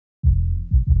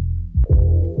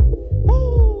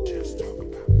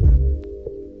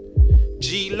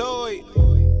G Lloyd,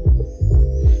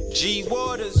 G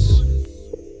Waters,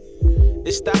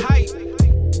 it's the hype.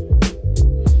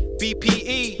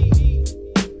 BPE,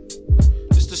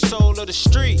 it's the soul of the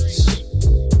streets.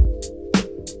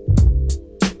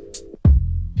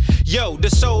 Yo, the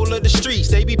soul of the streets,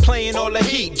 they be playing all the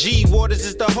heat. G Waters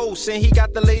is the host and he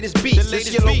got the latest beats.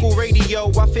 This your local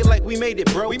radio, I feel like we made it,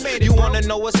 bro. You wanna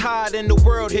know what's hot in the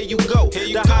world, here you go.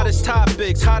 The hottest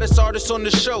topics, hottest artists on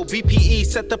the show. BPE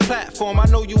set the platform, I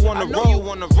know you wanna roll.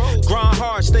 Grind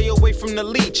hard, stay away from the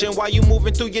leech. And while you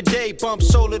moving through your day, bump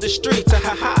soul of the streets.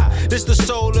 This the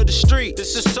soul of the street.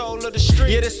 This the soul of the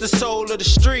street. Yeah, this the soul of the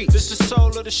street. This the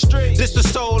soul of the street. This the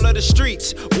soul of the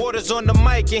streets. Waters on the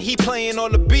mic and he playing all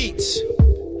the beats.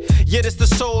 Yeah, this the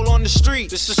soul on the street.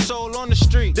 This the soul on the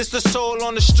street. This the soul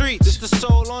on the street. This the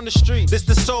soul on the street. This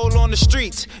the soul on the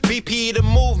streets. BP the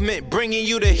movement, bringing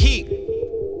you the heat.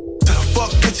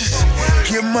 Fuck bitches,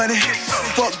 get money.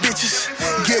 Fuck bitches,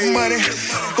 get money.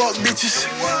 Fuck bitches,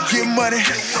 get money.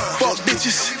 Fuck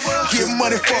bitches, get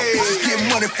money. Fuck bitches, get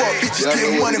money. Fuck bitches,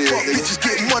 get money. Fuck bitches,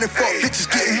 get money. Fuck bitches,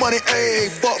 get money. Ayy,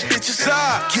 fuck bitches,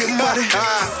 get money.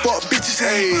 Fuck bitches,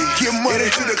 ayy, get money.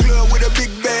 To the club with a big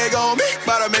bag on me.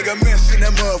 Bout to make a mess in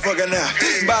that motherfucker now.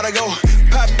 Bout to go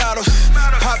pop bottles,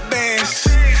 pop bands.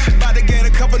 Bout to gain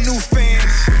a couple new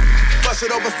fans. Bust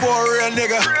it open for a real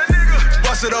nigga.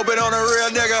 Bust it open on a real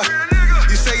nigga.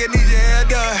 You say you need your hair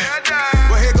done.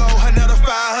 Well, here go another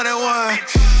 501.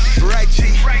 Right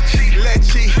cheek, left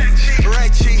cheek,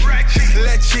 right cheek,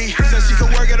 left cheek. So she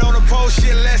can work it on the pole,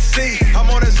 shit, let's see. I'm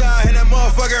on the side and that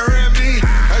motherfucker ran me.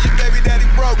 Heard your baby daddy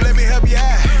broke, let me help you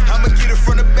out. I'ma get it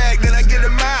from the back, then I get it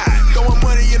mine. Throwing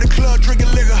money in the club,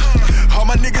 drinking liquor. All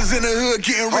my niggas in the hood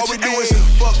getting rich. All we do is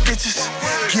fuck bitches,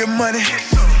 get money.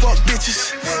 Fuck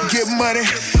bitches, get money.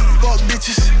 Fuck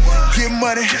bitches, get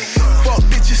money. Fuck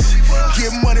bitches,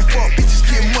 get money. Fuck bitches,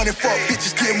 get money. Fuck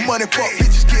bitches, get money. Fuck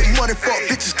bitches, get money. Fuck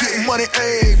bitches, get money.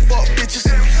 Ayy, fuck bitches,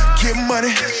 get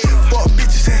money. Fuck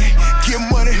bitches, ayy, get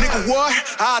money. Nigga, what?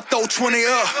 I throw 20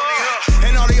 up.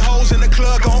 And all these hoes in the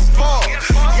club gon' fall.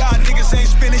 Y'all niggas ain't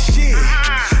spending shit.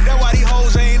 That's why these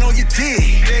hoes ain't on your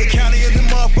dick. They County is the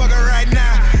motherfucker right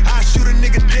now. I shoot a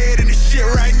nigga dead in this shit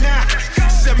right now.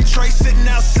 7 trays sitting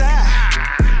outside.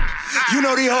 You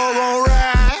know these hoes gon'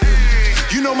 ride.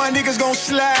 You know my niggas gon'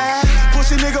 slide.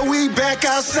 Pussy nigga, we back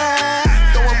outside.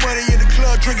 Throwing money in the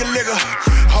club, drinking liquor.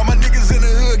 All my niggas in the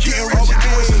hood getting rich. All we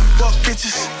do is fuck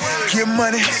bitches, get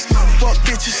money. Fuck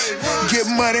bitches, get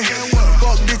money.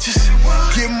 Fuck bitches,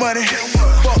 get money.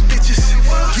 Fuck bitches,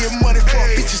 get money. Fuck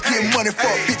bitches, get money.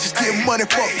 Fuck bitches, get money.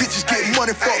 Fuck bitches, get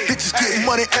money. Fuck bitches, get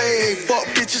money. Ayy, fuck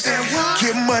bitches,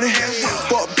 get money.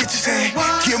 Fuck bitches,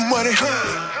 get money.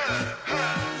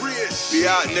 Be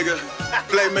out, nigga.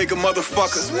 Playmaker,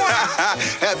 motherfucker.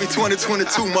 Happy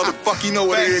 2022, motherfucker. You know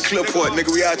what it is, Clipport,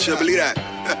 nigga. We out here, believe that.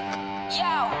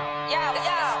 Yo,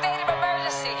 state of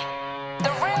emergency.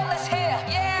 The real is here.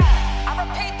 Yeah, I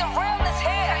repeat, the real is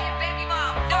here. Hey, baby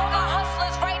mom. All the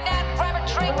hustlers right now, grab a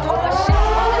drink, pour a shit,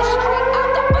 run it straight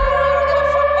out the bottle. I don't give a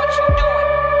fuck what you doing.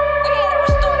 We here to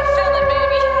restore the feeling,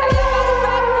 baby. Hey, yo,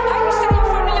 matter of fact, I can say you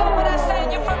from New York, but I say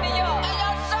you from New York. Hey, yo,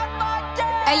 suck my dick.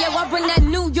 Hey, yo, I bring that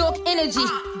New York energy.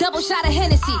 Double shot of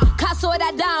Hennessy. Caso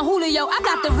that Don Julio, I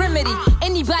got the remedy.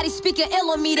 Anybody speaking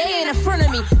ill on me, they ain't in front of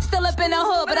me. Still up in the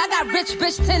hood, but I got rich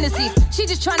bitch tendencies. She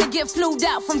just trying to get flued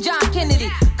out from John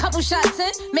Kennedy. Couple shots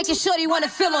in, making sure they wanna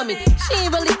feel on me. She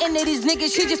ain't really into these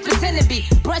niggas, she just pretend to be.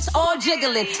 Breasts all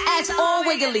jiggling, ass all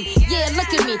wiggly. Yeah,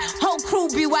 look at me, whole crew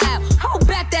be wild. Hold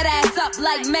back that ass up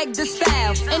like Meg Thee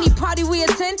Stallion. Any party we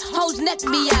attend, hoes neck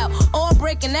me out. All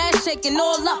breaking, ass shaking,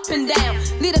 all up and down.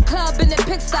 Lead a club in the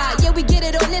pigsty, yeah, we get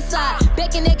it on this side.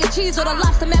 Bacon, egg, and cheese or the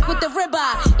lobster mac with the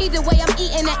ribeye. Either way, I'm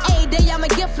eating it a day, I'ma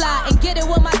get fly and get it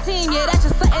with my team. Yeah, that's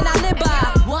just something I live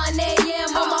by. 1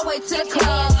 a.m. on my way to the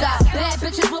club. Got bad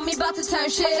bitches with me, about to turn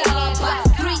shit up. By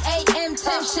 3 a.m.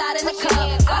 10 shot in the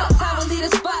cup. By the time we leave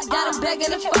the spot, got him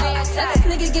begging to fuck. Let this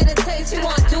nigga get a taste, he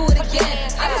wanna do it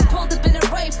again. I just pulled up in a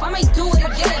rafe, I might do it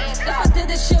again. If I did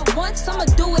this shit once, I'ma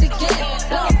do it again.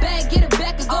 Blow it back, get it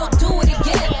back, and go do it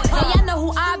again. Hey, y'all know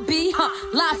who I be,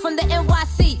 live from the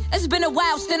NYC. It's been a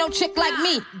while, still no chick like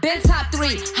me. Been top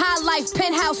 3, high life,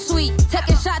 penthouse suite.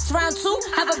 Taking shots round 2,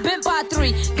 haven't been by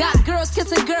 3. Got girls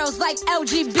kissing girls like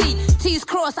LGB. T's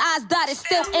crossed, eyes dotted,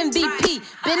 still MVP.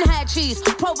 Been had cheese,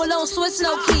 provolone, Swiss,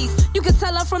 no keys. You can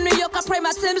tell I'm from New York, I pray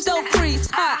my Timbs don't freeze.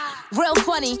 Real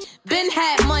funny, been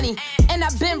had money. And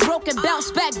I've been broken,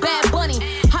 bounce back, Bad Bunny.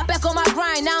 Hop back on my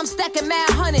grind, now I'm stacking mad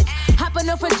hundreds. Hopping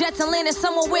up for jets and landing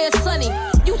somewhere where it's sunny.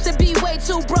 Used to be way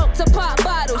too broke to pop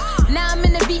bottles. Now I'm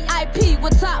in the VIP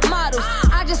with top models.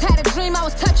 I just had a dream I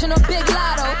was touching a big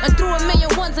lotto and threw $1 million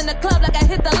ones in the club like I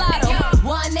hit the lotto.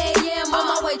 1 a.m. on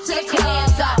my way to the club.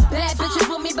 Bad bitches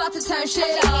with me about to turn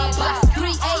shit up. 3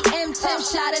 a.m. 10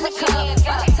 shot in the cup.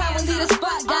 By the time we leave the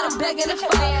spot, got him begging to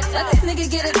fuck. Let this nigga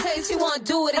get a taste, he wanna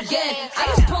do it again. I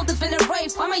just pulled up in a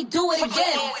race, I might do it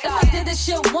again. If I did this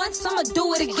shit once, I'ma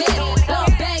do it again. Blow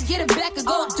it back, get it back, and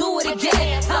go do it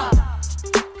again.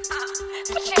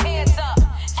 Put your hands up.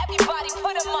 Everybody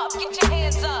put them up. Get your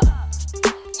hands up.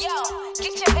 Yo,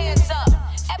 get your hands up.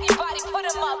 Everybody put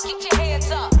them up. Get your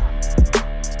hands up.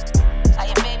 Are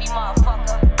you baby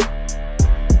motherfucker?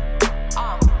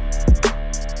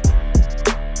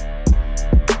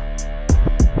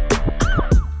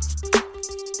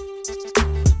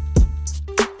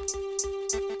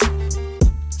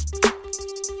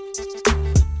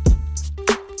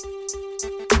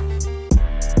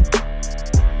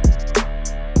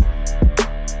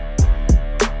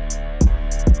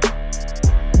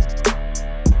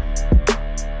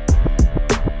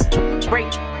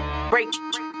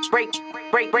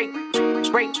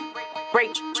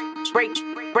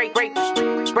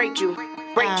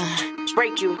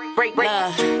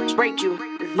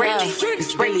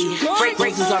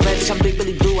 Roses already, I'm Big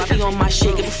Billy Blue. I be on my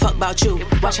shit, give a fuck about you.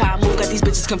 Watch how I move, got these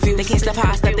bitches confused. They can't step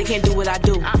how I step, they can't do what I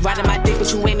do. Riding my dick,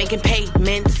 but you ain't making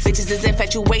payments. Bitches is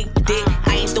infatuated.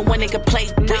 I ain't the one they can play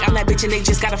with. I'm that bitch and they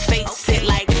just gotta face it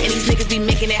like. And these niggas be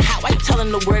making it hot. Why you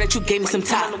telling the world that you gave me some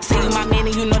top? Say you my man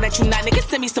and you know that you not. Niggas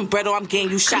send me some bread or I'm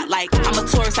getting you shot like. I'm a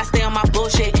tourist, I stay on my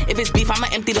bullshit. If it's beef, I'ma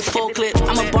empty the full clip.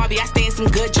 I'm a Barbie, I stay in some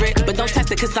good drip. But don't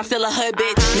test it cause I'm still a hood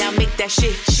bitch. Now make that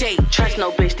shit shake. Trust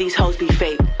no bitch, these hoes be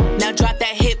fake. Now drop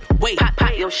that hip, wait. Pop,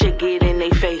 pop, your shit, get in they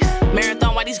face.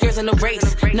 Marathon, why these girls in the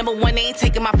race? Number one, they ain't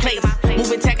taking my place.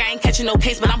 Moving tech, I ain't catching no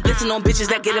case, but I'm blitzing on bitches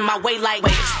that get in my way like.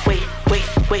 Wait.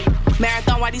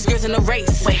 Marathon, why these girls in the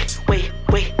race? Wait.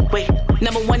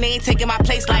 Number one, they ain't taking my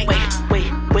place like. Wait.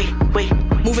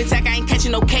 Moving tech, I ain't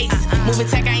catching no case.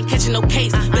 Blitzing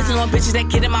on bitches that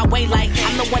get in my way like.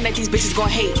 I'm the one that these bitches gon'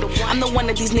 hate. I'm the one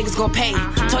that these niggas gon' pay.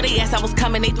 Told they ass I was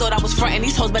coming, they thought I was frontin'.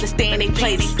 These hoes better stay in they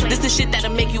place. This the shit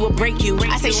that'll make you or break you.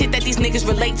 I say shit that these niggas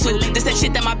relate to. This that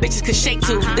shit that my bitches could shake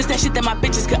to. This that shit that my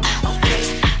bitches could.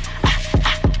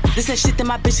 This that shit that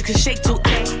my bitches could shake to.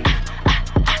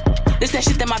 This that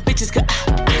shit that my bitches could.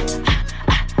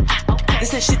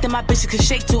 This that shit that my bitches could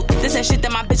shake to. This that shit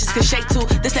that my bitches could shake to.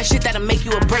 This that shit that'll make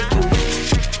you or break you.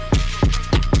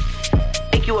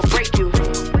 Make you or break you.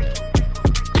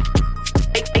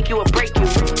 Make you or break you.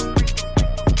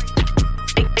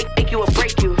 Make you or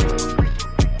break you.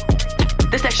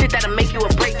 This that shit that'll make you or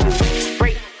break you.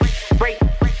 Break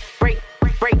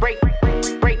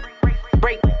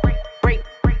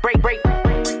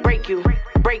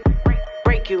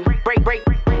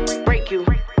you.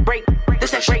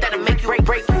 This that shit that'll make you or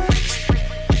break you.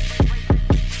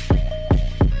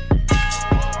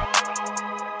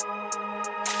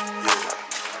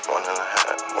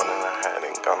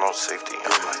 Safety.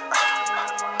 I'm like,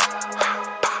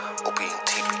 OP and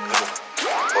TP.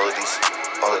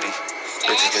 All of these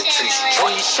bitches get cheesy.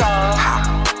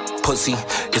 Pussy,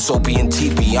 it's OP and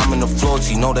TP. I'm in the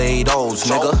floors, you know they 8 O's,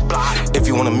 nigga. If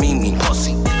you wanna meet me,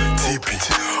 pussy. TP,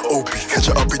 OP, catch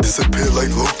your uppy disappear like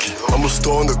Loki. I'm a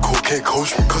star on the court, can't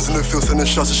coach me. Cause in the field, sending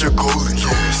shots at your goalie.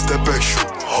 Yeah, step back, shoot,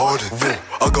 harder.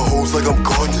 I got hoes like I'm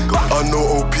gardening. I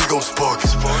know OP gon' spark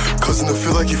it. Cause in the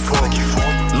field like he falling.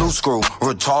 Loose screw,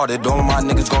 retarded. All of my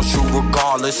niggas gon' shoot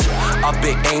regardless. I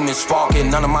big aim and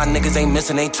sparking. None of my niggas ain't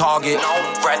missing they target.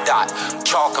 Red dot,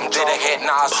 chalk him, did a hit.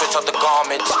 Now I switch up the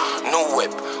garments. New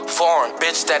whip, foreign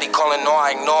bitch steady calling, no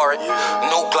I ignore it.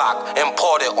 New Glock,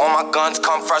 imported. All my guns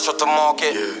come fresh off the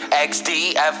market.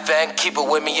 XD, FN, keep it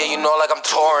with me, yeah, you know like I'm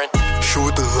touring. Shoot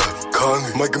with the left,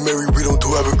 Conley. Mike and Mary, we don't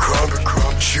do Abercrombie.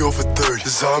 She over 30,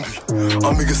 zombie.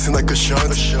 I make it seem like a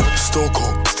Ashanti. Stone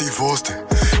Cold, Steve Austin.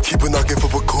 Keep it knocking for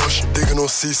precaution. Digging on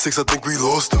C6, I think we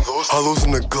lost him. Hollows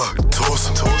in the Glock, toss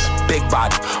him. Big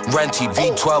body, renty,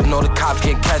 V12, know the cops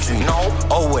can't catch me. No,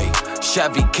 always.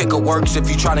 Chevy, kicker works if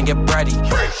you tryna get ready.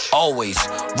 Always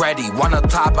ready. One up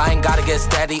top, I ain't gotta get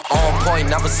steady. On point,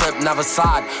 never slip, never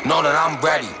slide. Know that I'm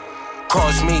ready.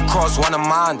 Cross me, cross one of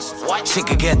mine. Shit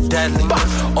could get deadly.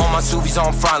 All my Suvies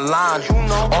on front line.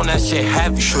 On that shit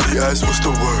heavy. Shorty asked what's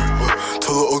the word.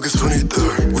 Told her August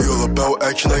 23rd. We all about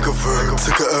action like a verb.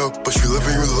 Took a L, but you live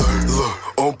and you learn.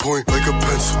 Look, on point like a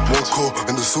pencil. One call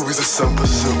and the Suvies assemble.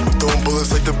 Throwing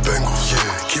bullets like the Bengals. Yeah,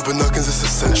 keeping knockings is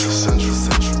essential.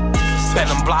 Spend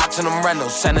them blocks and them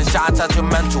rentals. Sending shots at your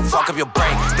mental. Fuck up your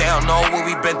brain. They don't know what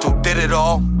we been through. Did it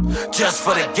all just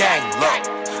for the gang.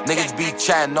 Look. Niggas be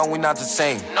chatting, no, we not the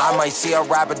same. I might see a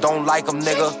rapper, don't like him,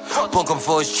 nigga. Book him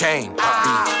for his chain.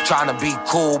 Be trying to be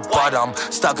cool, but I'm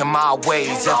stuck in my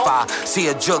ways. If I see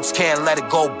a jukes, can't let it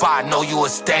go by. Know you a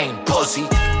stain, pussy.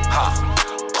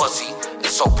 Pussy.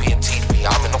 It's OPMTP.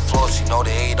 I'm in the floors, you know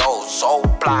the 8-0. So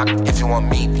block if you want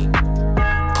meet me.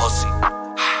 Pussy.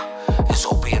 It's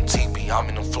OPMTP. I'm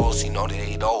in the floors, you know the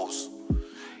 8-0s.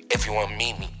 If you want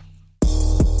meet me.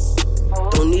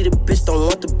 Don't need a bitch, don't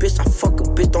want the bitch. I fuck a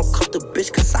bitch, don't cuff the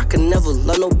bitch. Cause I can never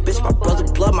love no bitch. My brother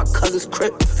blood, my cousin's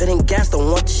crip. If it ain't gas,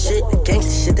 don't want the shit. The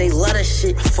gangsta shit, they love that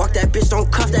shit. Fuck that bitch, don't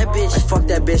cuff that bitch. Like, fuck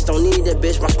that bitch, don't need that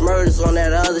bitch. My murder's on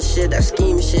that other shit. That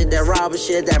scheming shit, that robbing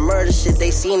shit, that murder shit.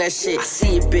 They seen that shit. I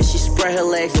see a bitch, she spread her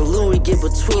legs and Louis get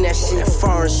between that shit. That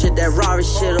foreign shit, that Rari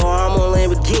shit. Or I'm on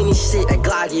Lamborghini shit. That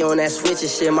Glocky on that switch and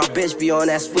shit. My bitch be on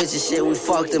that switch and shit. We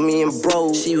fucked her, me and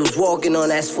bro. She was walking on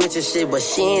that switch and shit. But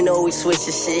she ain't know we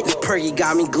switching shit. This perky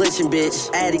got me glitching,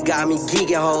 bitch. Addy got me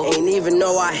geeking, ho. Ain't even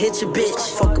know I hit your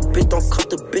bitch. Fuck a bitch, don't cut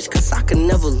the bitch. Cause I can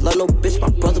never love no bitch. My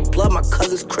brother blood, my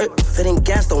cousin's crip. If it ain't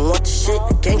gas, don't want the shit.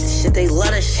 The gangsta shit, they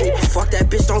love that shit. Fuck that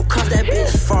bitch, don't cuff that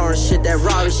bitch. Foreign shit, that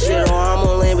Rari shit. Or I'm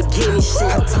on Lamborghini shit.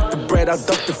 I took the bread, I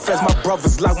ducked the feds. My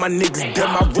brothers lock, my niggas dead.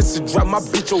 My wrist will drop, my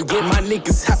bitch, oh yeah. My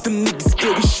niggas, half them niggas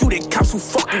scared. We shoot at cops who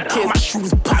fucking care. My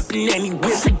shooters popping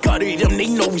anywhere. We gutted them, they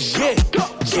know it's yeah.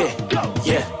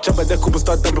 Jump at that Cooper,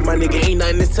 start dumping my nigga. Ain't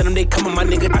nothing to tell them, they coming, my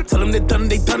nigga. I tell them they done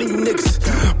it, you niggas.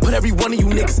 Put every one of you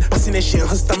niggas. Busting that shit in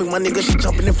her stomach, my nigga. She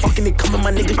jumping and fucking and coming,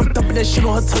 my nigga. I'm dumping that shit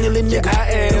on her tongue, little nigga. Yeah,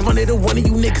 I am one of the one of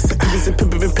you niggas. Niggas and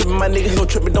pimpin', my nigga. No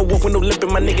trippin', no walk with no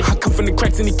limpin', my nigga. I come from the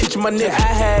cracks in the kitchen, my nigga.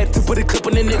 I had to put a clip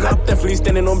on the nigga. I'm definitely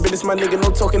standing on business, my nigga. No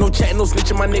talking, no chatting, no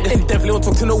snitching, my nigga. And definitely don't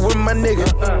talk to no women, my nigga.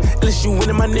 Unless you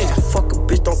winning, my nigga. Fuck a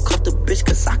bitch, don't cuff the bitch.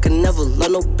 Cause I can never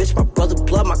love no bitch. My brother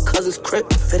blood, my cousin's crip.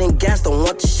 If it ain't gas, don't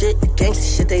want the shit. The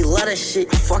gangsta shit, they love that shit.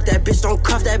 Fuck that bitch, don't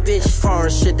cuff that bitch. Foreign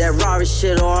shit, that Rari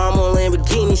shit. Or I'm on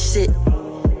Lamborghini shit.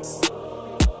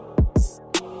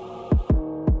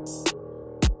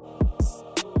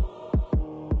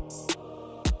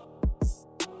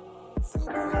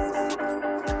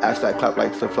 Hashtag clap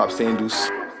like flip flop sandals.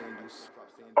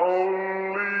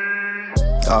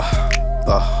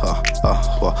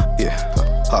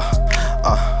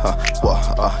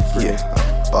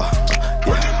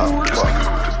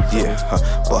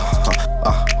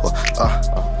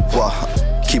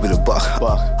 Keep it a buck.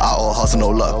 I all hustle, no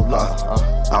luck.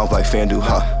 I don't play FanDuel,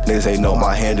 Niggas ain't know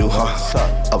my handle,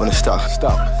 Up in the stock.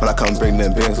 When I come bring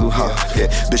them bands, Yeah,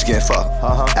 bitch getting fucked.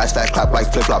 Hashtag clap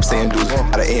like flip flop sandals.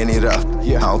 I done end it up.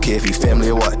 I don't care if you family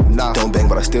or what. Don't bang,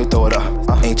 but I still throw it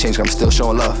up. Ain't changed, I'm still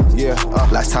showing love.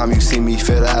 Last time you see me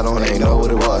fit out on, ain't know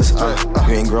what it was.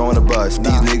 You ain't growing a buzz. These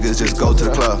niggas just go to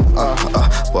the club.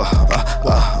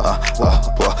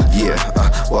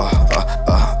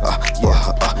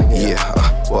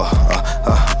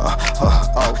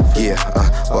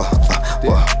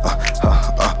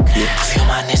 Feel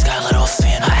my niggas got let off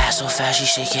fan. Her ass so fast, she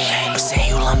shake your hand. But saying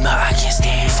you lumber, I can't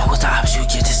stand. Fuck with the ops, you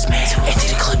get dismantled. Empty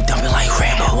the clip, dumping like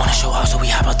Rambo. Wanna show off, so we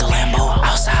hop out the Lambo.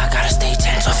 Outside, gotta stay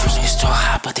tense. Tough niggas talk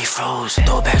hot, but they froze.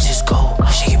 Throw it back, just go.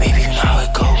 Shake it, baby, you know how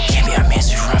it go. Can't be our man,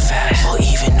 so you run fast. Or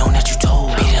even know that you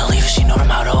told. Beat and leave her, she know the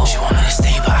motto. She want me to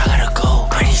stay, but I gotta go.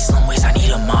 Pretty slim waist, I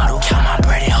need a model. Count my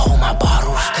bread and hold my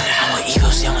bottles. I'm with Evo,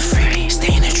 see I'm a freebie.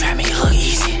 Stay in the trap, make it look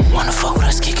easy. Wanna fuck with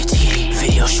us, kick a TD.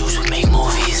 Video shoots, we make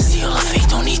movies. Steal a fake,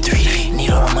 don't need 3D.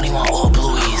 Need all the money, want all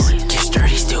blueies. Get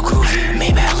sturdy, still groovy.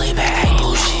 Maybach, lay back, act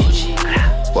bullshit.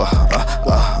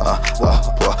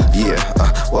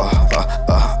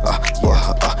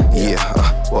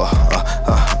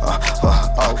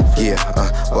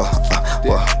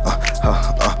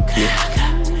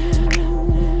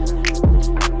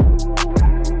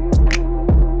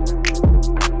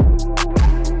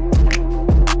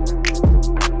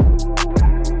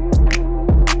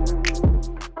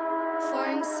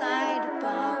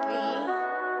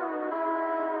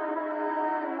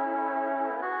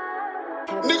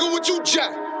 Nigga, what you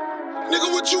jack?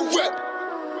 Nigga, what you rep?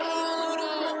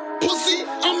 Pussy,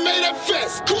 I'm made that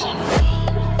fast. Come on.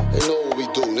 They know what we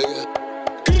do, nigga.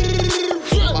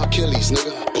 Achilles,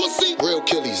 nigga. Pussy, real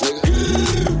Achilles, nigga.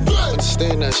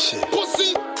 Understand that shit.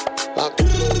 Pussy, I can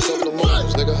come the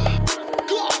moves, nigga.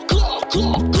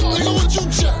 Nigga, what you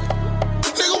jack?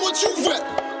 Nigga, what you rep?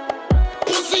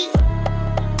 Pussy,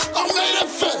 I'm made that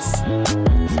fast.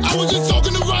 I was just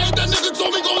talking to Riot, that nigga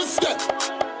told me go and step.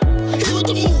 He with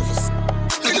the movers,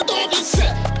 nigga don't be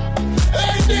set.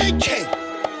 Everything came,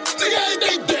 nigga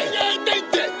everything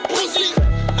dead, pussy.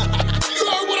 You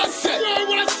heard what I said,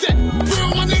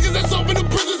 Real my niggas that's up in the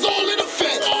prisons, all in the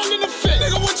fed,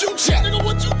 Nigga what you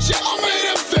jack,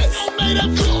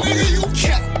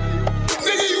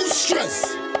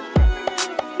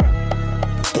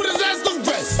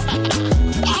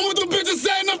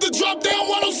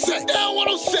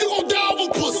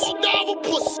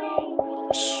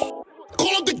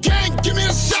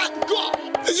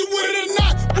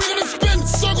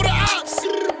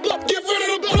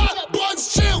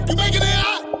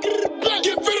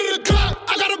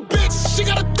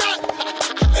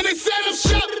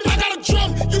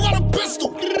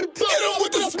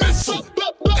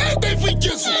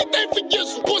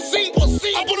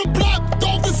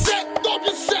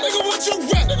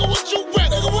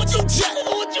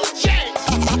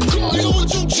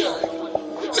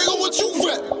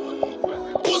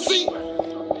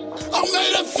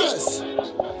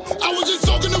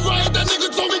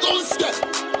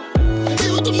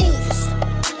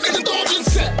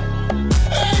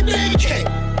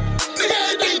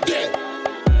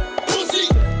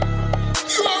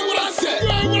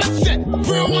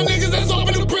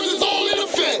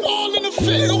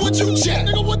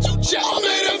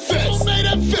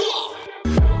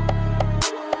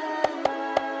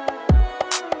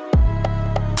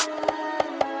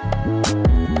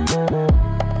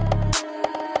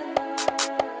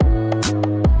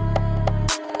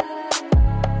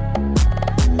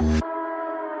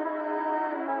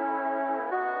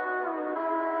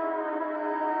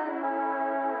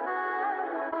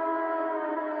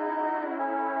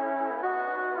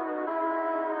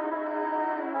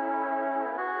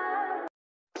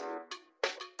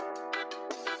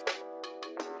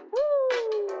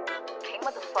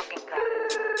 motherfucking gun.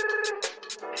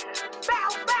 Bow,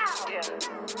 bow.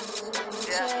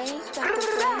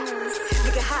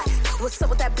 Nigga hot. What's up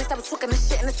with that bitch that was twerking the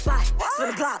shit in the spot? Spin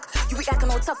the block. You be acting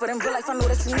all tough, but in real life I know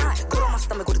that you not. Go on my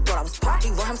stomach with the thought I was pop.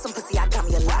 You want him some pussy, I got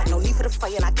me a lot. No need for the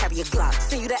fight and I carry a Glock.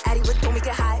 Send you the Addy, but don't make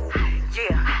it hot.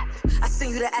 Yeah. I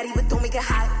send you the Addy, but don't make it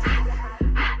hot.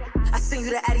 I send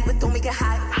you the Addy, but don't make it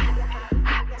hot.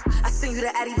 I send you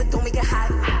the Addy, but don't make it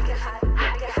hot.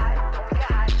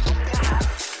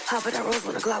 Hop at that rose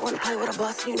with a Glock, wanna play with a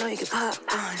boss, you know you get pop.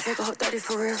 Take a whole 30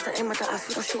 for real, so aim at the eyes,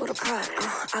 we don't shoot with a pride.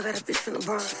 I got a bitch from the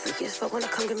Bronx, she freaky as fuck when I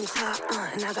come get me top.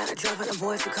 And I got a drop on the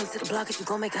boy, if you come to the block, if you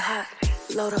gon' make it hot.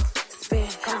 Load up, spin,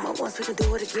 come up once, we can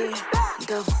do it again.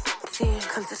 Double, 10,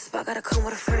 come to the spot, gotta come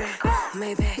with a friend.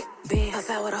 Maybach, Ben, I'm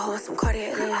out with a hoe and some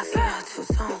Cartier lens. Yeah,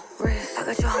 two-tone wrist. I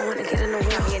got your hoe wanna get in the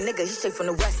wind. Me a nigga, he straight from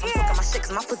the west. I'm talking my shit,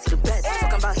 cause my pussy the best.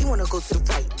 Talking about he wanna go to the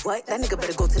right. What? That nigga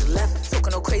better go to the left.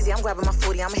 Talking no crazy, I'm grabbing my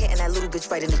 40, I'm hitting that little bitch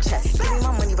right in the chest. Give me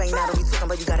my money right now, don't be talking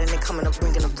about you got a nigga coming up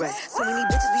bringing a breast. So many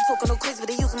bitches be talking no crazy, but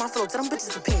they using my flow. Tell them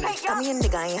bitches to pay me. Got me a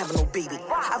nigga, I ain't having no baby.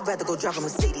 I'd rather go drive a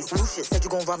Mercedes. New shit, said you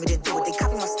gon' rob me, then do it. They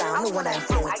copy my style, I'm the one that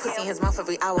influence. Pussy in his mouth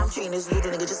every hour. I'm treating this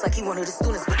little nigga just like he one of the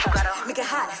students. But you gotta make it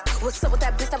hot. What's up with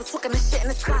that bitch that was talking the shit in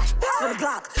the sky? Spin the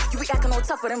block. You be acting all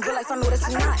tough, but in real life I know that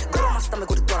you not. Go on my stomach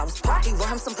with the thought I was pop. You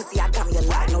want him some pussy, I got me a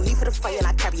lot. No need for the fight and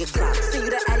I carry a Glock. Send you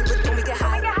the Addy, but don't make it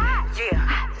hot.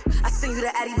 Yeah. I send you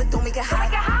the Addy, but don't make it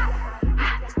hot.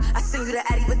 I send you the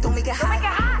Addy, but don't make it hot.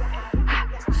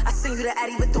 I send you the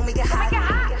Addy, but don't make it hot.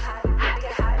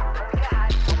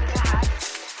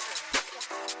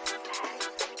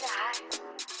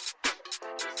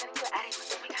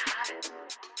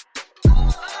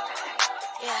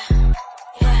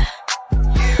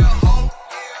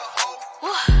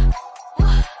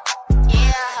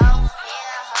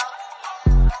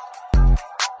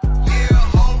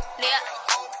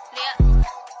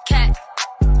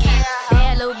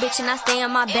 And I stay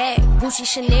in my bag, Gucci,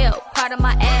 Chanel, part of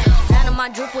my ass. None of my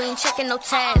drip, we ain't checking no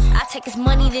tags. I take his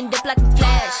money, then dip like a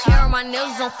flash. Hair on my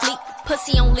nails on fleek,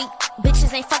 pussy on leak.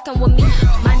 Bitches ain't fucking with me.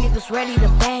 My niggas ready to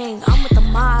bang. I'm with the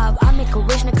mob, I make a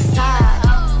rich nigga side.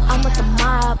 I'm with the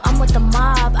mob, I'm with the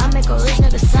mob, I make a rich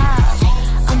nigga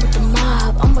side. I'm with the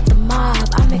mob, I'm with the mob,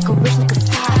 I make a rich nigga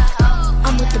side.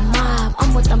 I'm with the mob,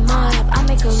 I'm with the mob, I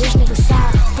make a rich nigga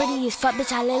side. Pretty as fuck,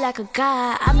 bitch, I lay like a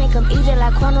god. I make him eat it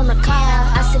like corn on the cob.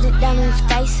 I sit it down in his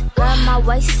face, grab my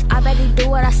waist. I bet he do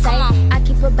what I say. I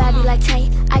keep a body like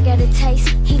tape, I get a taste.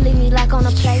 He leave me like on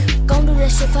a plate. Gon' do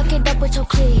this shit, fuck it up with your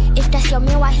clique. If that's your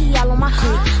man, why he all on my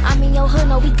clique? I'm in your hood,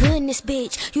 no, we good in this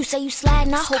bitch. You say you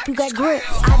sliding, I hope you got grip.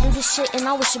 I do this shit and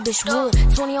I wish a bitch would.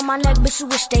 20 on my neck, bitch, you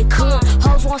wish they could.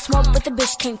 Hoes want smoke, but the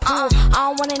bitch can't pull.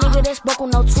 I don't want a nigga that's broke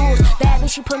with no tools. Bad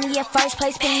bitch, she put me at first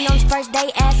place. Put me on his first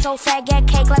day. Ass so fat, get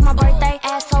cake like my birthday.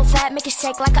 Ass so fat, make it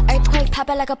shake like an earthquake. Pop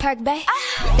it like a perk bay.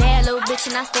 Bad little bitch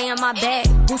and I stay in my bag.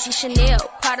 Gucci, Chanel,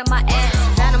 part of my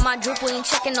ass. None of my drip, we ain't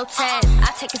checking no tags.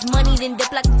 I take his money, then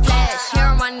dip like a flash. Hair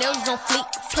on my nails on fleek,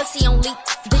 pussy on leak.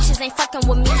 Bitches ain't fucking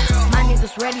with me. My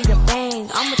niggas ready to bang.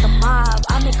 I'm with the mob,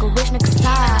 I make a rich nigga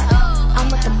side. I'm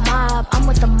with the mob, I'm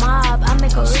with the mob, I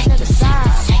make a rich nigga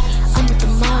side. I'm with the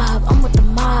mob, I'm with the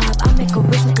mob, I make a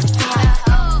rich nigga side.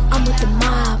 I'm with the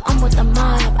mob, I'm with the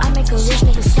mob, I make a rich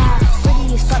nigga side.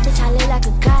 Pretty as fuck, bitch, I lay like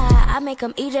a god. I make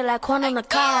him eat it like corn on the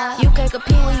cob. You can't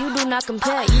compete when you do not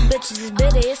compare. You bitches is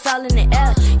bitter, it's all in the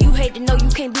air. You hate to know you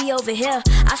can't be over here.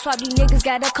 I swap these niggas,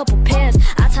 got a couple pairs.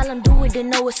 I tell them do it, they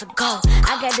know it's a go.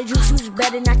 I got the juice, you just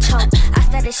better not choke. I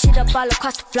start that shit up all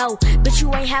across the floor. Bitch,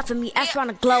 you ain't half of me, ass around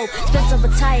the globe. Spencer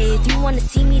retire, if you wanna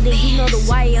see me, then you know the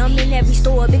wire. I'm in every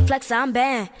store, big flexer, I'm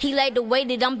banned. He laid the way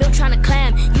that I'm built tryna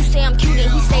climb. You say I'm cute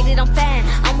and he say that I'm fine.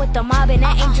 I'm with the mob and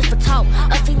that ain't just for talk.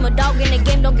 A female dog in the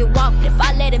game don't get walked. If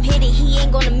I let him hit it, he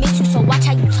ain't gonna miss you, so watch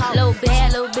how you talk. Little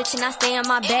bad, little bitch, and I stay in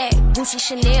my bag. Gucci,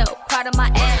 Chanel, part of my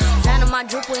ass. None of my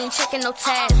drip, we ain't checking no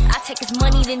tags. I take his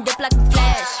money, then dip like a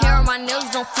flash. Hair on my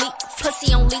nails on fleek,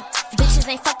 pussy on leak. Bitches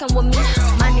ain't fucking with me.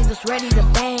 My niggas ready to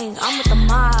bang. I'm with the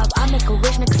mob, I make a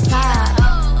rich nigga side.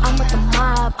 I'm with the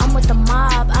mob, I'm with the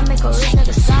mob, I make a rich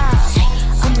nigga side.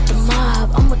 I'm with the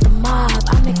mob, I'm with the mob,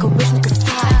 I make a rich nigga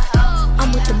side.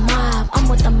 I'm with the mob, I'm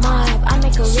with the mob, I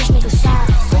make a rich nigga side.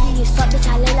 Pretty as fuck, bitch,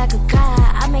 I lay like a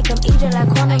god. I make him eat it like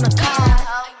corn on the cob.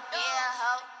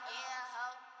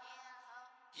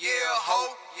 Yeah,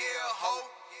 ho, yeah, ho.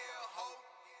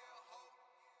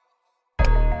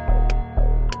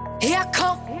 Here I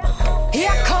come, here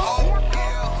I come.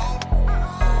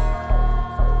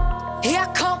 Here I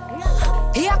come,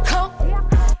 here I come,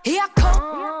 here I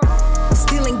come.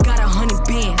 Still ain't got 100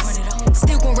 bands.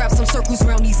 Still gon' wrap some circles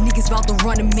around these niggas about to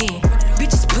run them in.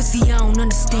 bitches pussy, I don't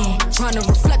understand. Trying to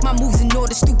reflect my moves and all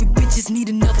the stupid bitches need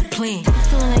another plan.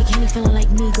 Feeling like Henny, feeling like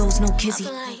Migos, no kizzy.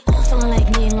 Feeling like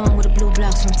me along with the blue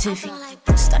blocks from Tiffy.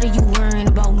 Instead of you worrying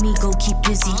about me, go keep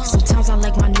busy. Sometimes I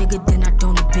like my nigga, then I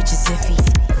don't, the bitch is iffy.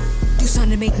 Do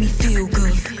something to make me feel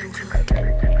good.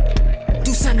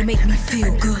 Do something to make me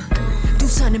feel good. Do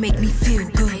something to make me feel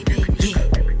good. Yeah.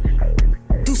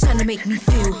 Do something to make me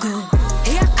feel good.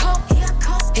 Here I come, here I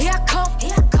come, here I come,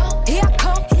 here I come, here I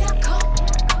come, here I come.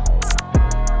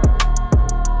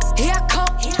 Here I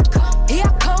come, here I come, here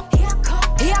I come, here I come,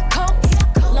 here I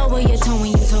come. Lower your tone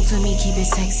when you talk to me, keep it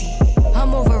sexy.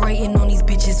 I'm overrating on these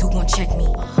bitches who gon' check me.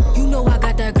 You know I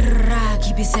got that grrrr,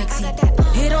 keep it sexy.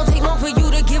 It don't take long for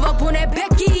you to give up on that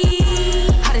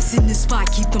Becky. Hottest in the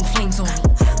spot, keep them flames on me.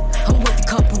 I'm with a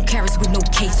couple carrots with no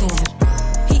case on me.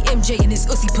 He MJ and his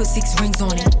ussy put 6 rings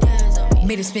on it.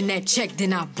 Made him spend that check,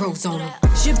 then I bros on him.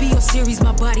 Should be on series,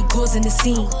 my body causing the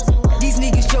scene. These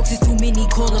niggas jokes is too many,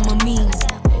 call him a meme.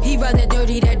 He ride that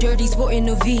dirty, sporting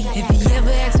a V. If he ever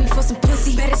asks me for some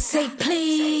pussy, better say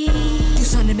please. Do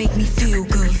something to make me feel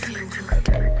good.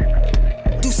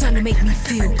 Do something to make me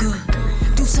feel good.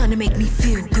 Do something to make me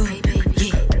feel good.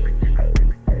 Yeah.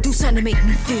 Do something to make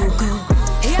me feel good.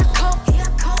 Here I come, here I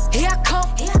come, here I come,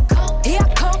 here I come, here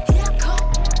I come, here I come.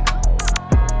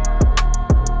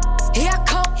 Here I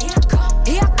come, here I come,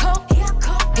 here I come, here I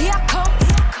come, here I come,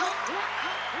 here I come.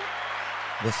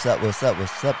 What's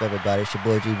up, everybody? It's your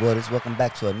boy G Waters. Welcome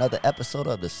back to another episode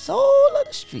of the Soul of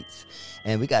the Streets.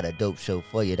 And we got a dope show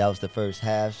for you. That was the first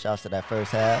half. Shouts to that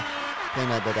first half. Playing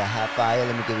that half fire.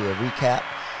 Let me give you a recap.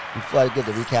 Before I give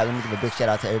the recap, let me give a big shout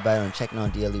out to everybody on checking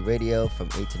on DLE Radio from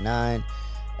 8 to 9.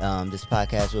 This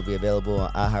podcast will be available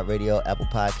on iHeartRadio, Apple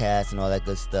Podcasts, and all that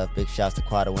good stuff. Big shouts to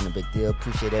Quado and a big deal.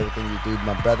 Appreciate everything you do,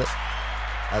 my brother,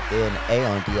 out there in the A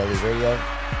on DLE Radio.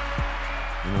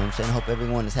 You know what I'm saying? Hope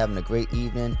everyone is having a great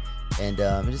evening and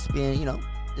just being,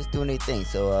 just doing their thing.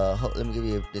 So let me give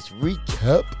you this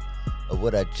recap of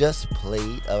what I just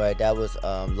played. All right, that was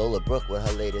Lola Brooke with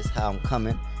her latest How I'm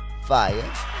Coming.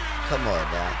 Fire. Come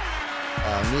on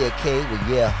now. Mia K with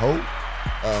Yeah Ho.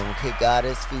 K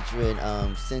Goddess featuring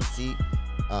Cincy,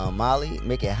 Molly,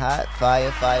 Make It Hot.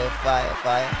 Fire.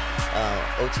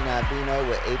 OT9 Bino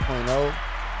with 8.0.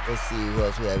 Let's see who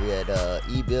else we had. We had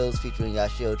E-Bills featuring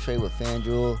Yashio Trey with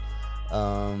FanDuel.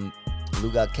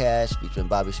 Lou Got Cash featuring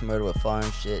Bobby Shmurda with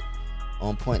Foreign Shit.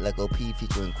 On Point Like OP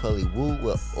featuring Quelly Wu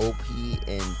with OP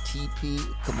and TP.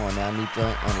 Come on now, new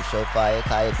joint on the show. Fire.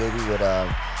 Kaya Baby with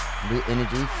New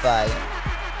Energy. Fire.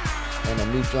 And a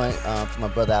new joint from my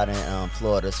brother out in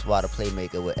Florida, Swada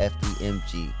Playmaker with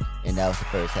FDMG. And that was the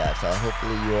first half. So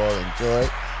hopefully you all enjoyed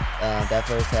that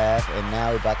first half. And now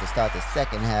we're about to start the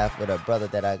second half with a brother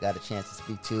that I got a chance to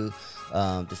speak to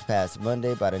this past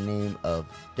Monday by the name of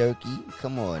Durky.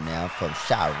 Come on now, from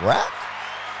Chirac.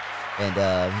 And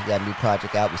he got a new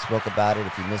project out. We spoke about it.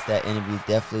 If you missed that interview,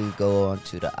 definitely go on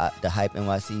to the Hype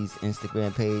NYC's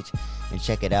Instagram page and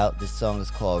check it out. This song is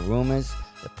called Rumors.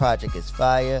 The project is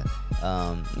fire.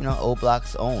 Old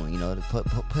Block's own,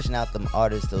 pushing out them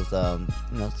artists, those, some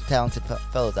talented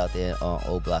fellas out there on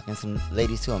Old Block, and some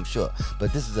ladies too, I'm sure.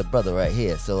 But this is a brother right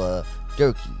here. So,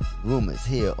 Durky, Rumors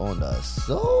here on the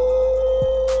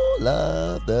Soul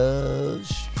of the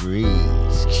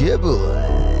Streets. Kibble.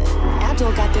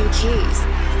 Abdul got them keys.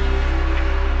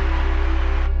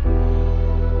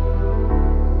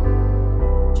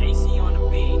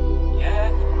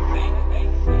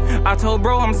 I told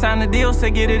bro I'm signing a deal,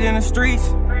 say get it in the streets.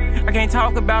 I can't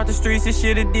talk about the streets, this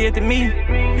shit it did to me.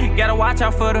 Gotta watch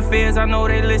out for the feds, I know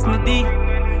they listen to deep.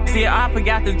 See, Oppa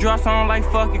got the drops on like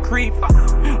fucking creep.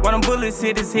 While them bullets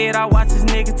hit his head, I watch this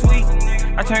nigga tweet.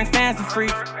 I turn fans to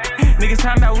freak. Niggas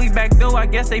talking about we back door, I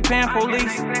guess they paying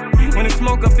police. When the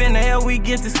smoke up in the air, we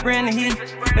get to spraying the heat.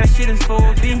 That shit is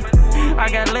 4D. I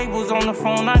got labels on the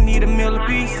phone, I need a meal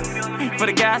apiece. For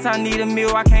the guys, I need a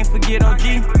meal, I can't forget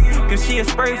OG. Cause she a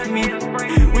spray for me.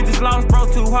 We just lost bro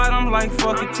too hard, I'm like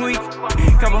fucking tweak.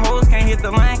 Couple hoes can't hit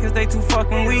the line cause they too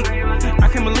fucking weak. I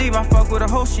can't believe I fuck with a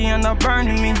hoe, she end up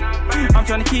burning me. I'm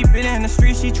trying to keep it in the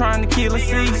street, she trying to kill a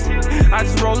cease. I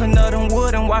just roll another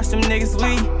wood and watch them niggas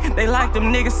leave. They like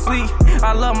them niggas sweet,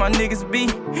 I love my niggas be.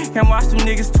 Can't watch them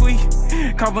niggas tweak.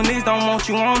 Couple niggas don't want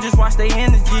you on, just watch they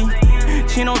energy.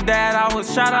 Chino died, I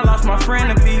was shot, I lost my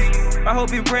friend to beef. I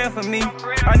hope you praying for me,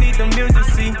 I need them bills to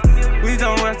see. We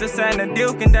don't rush to sign the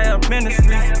deal, can die up in the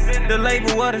streets. The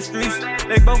label of the streets,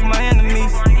 they both my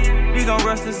enemies. We don't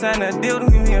rush to sign the deal, to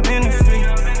give me up in the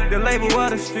street. The label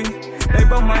of the streets, they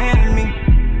both my enemy.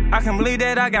 I can't believe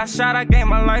that I got shot, I gave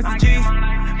my life to G's.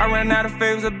 I ran out of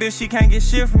favors, a bitch, she can't get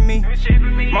shit from me.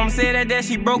 Mama said that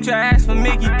she broke your ass for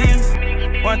Mickey D's.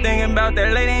 One thing about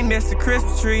that lady ain't miss the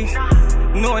Christmas trees.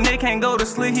 Knowing they can't go to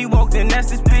sleep, he walked in, that's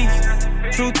his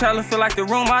peace. True teller, feel like the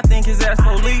room, I think his ass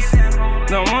police.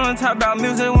 Don't wanna talk about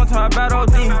music, wanna talk about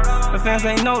OD. The fans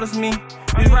ain't notice me.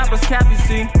 These rappers cap, you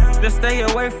see. Just stay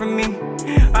away from me.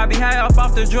 I be high up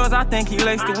off the drugs, I think he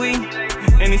laced the weed.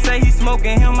 And he say he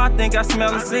smoking him, I think I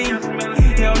smell a seed.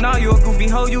 Hell no, you a goofy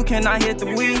hoe, you cannot hit the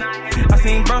weed. I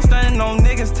seen bro standing on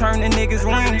niggas, turning niggas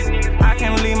rings. I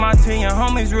can't leave my team, your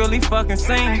homies really fucking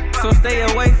sing. So stay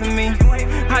away from me.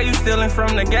 How you stealing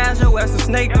from the gas, your ass a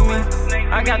snake to me.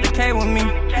 I got the K with me,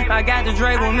 I got the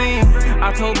Dre with me.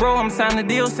 I told bro I'm signing the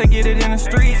deal, say get it in the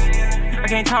streets. I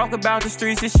can't talk about the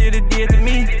streets, this shit it did to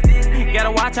me.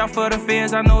 Gotta watch out for the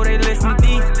feds, I know they listen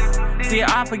deep. See,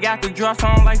 I forgot the drops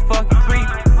on like fucking creep.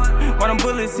 When them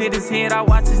bullets hit his head, I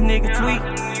watch this nigga tweet.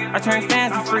 I turn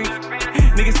fancy freak.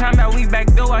 Niggas talking about we back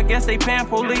door, I guess they pan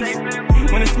police.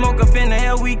 When the smoke up in the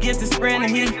air, we get to spraying the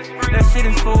heat. That shit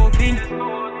is full deep.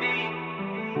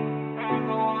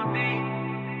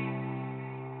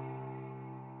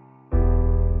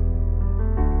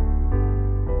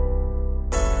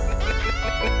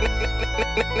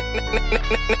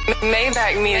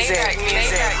 Maybach music.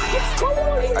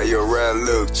 Hey, yo, Red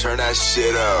Luke, turn that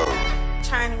shit up.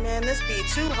 China, man, this beat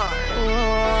too hard.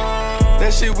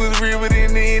 That shit was real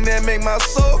within me and that make my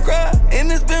soul cry.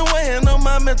 And it's been weighing on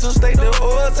my mental state the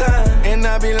whole time. And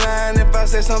I be lying if I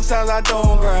say sometimes I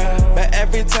don't cry. But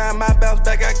every time I bounce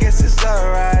back, I guess it's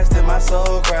alright. Still my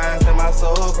soul cries, still my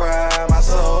soul cries, my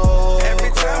soul.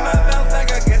 Every time I bounce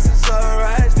back, I guess it's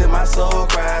alright. Still my soul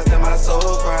cries, still my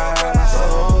soul cries, my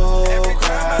soul. Every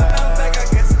time I bounce back, I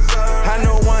guess it's alright. I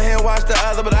know one hand watch the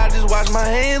other, but I just wash my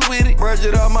hands with it. Brush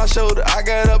it off my shoulder, I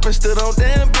got up and stood on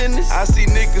damn business. I see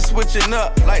niggas switching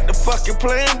up like the fucking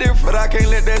plan different, but I can't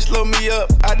let that slow me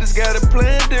up. I just gotta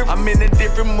plan different. I'm in a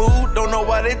different mood, don't know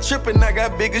why they tripping. I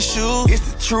got bigger shoes.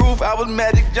 It's the truth. I was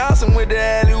Magic Johnson with the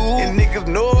alley-oop, and niggas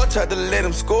know I tried to let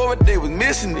them score, but they was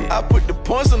missing it. I put the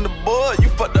points on the board. You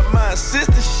fucked up my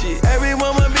assistant shit.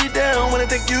 Everyone want me down when they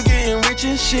think you getting rich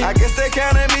and shit. I guess they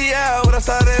counted me out, but I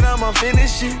started I'ma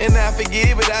finish it. And I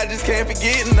forget, but I just can't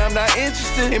forget, and I'm not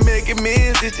interested in making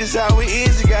amends. This is how it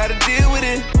is. You gotta deal with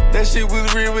it. That shit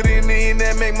was real within me, and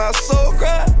that make my soul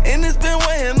cry. And it's been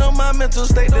weighing on my mental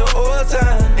state the whole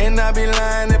time. And I be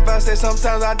lying if I say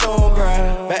sometimes I don't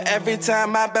cry. But every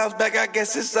time I bounce back, I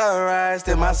guess it's alright.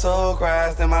 Still my soul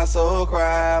cries, still my soul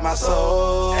cries, my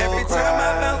soul. Every time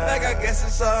I bounce back, I guess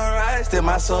it's alright. Still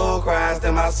my soul cries,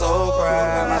 still my soul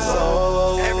cries, my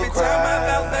soul. Every time I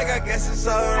bounce back, I guess it's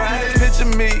alright.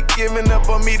 Picture me giving up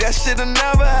on me, that shit'll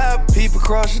never happen. People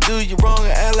cross you, do you wrong,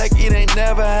 and act like it ain't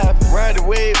never happened. Ride the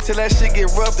wave till that shit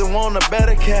get rough and want a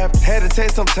better cap. Had to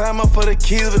take some time up for the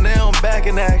kids, but now I'm back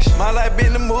in action. My life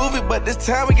been a movie, but this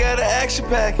time we got an action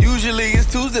pack. Usually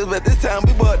it's Tuesdays, but this time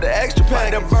we bought the extra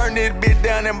pack. To burn this bitch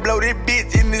down and blow this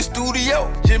bitch in the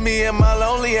studio. Jimmy and my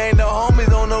lonely ain't no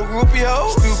homies on no groupie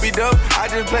hoe. Stupid though, I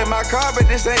just play my card, but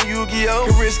this ain't Yu-Gi-Oh!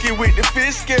 Can risk it with the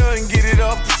fish scale and get it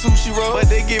off the sushi roll. But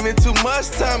they giving too much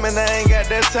time and I ain't got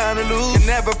that time to lose. Can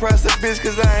never press a bitch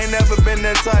cause I ain't never been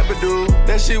that type of dude.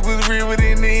 That shit was real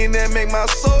within me and that make my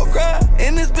soul cry.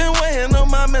 And it's been weighing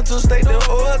on my mental state the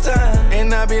whole time.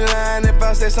 And I be lying if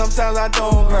I say sometimes I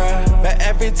don't cry. But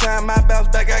every time I bounce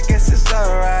back, I guess it's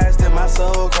alright. Still my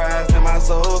soul cries, still my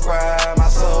soul cries, my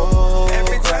soul.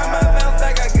 Every time I bounce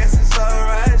back, I guess it's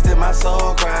alright. Still my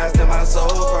soul cries, still my soul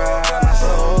cries, my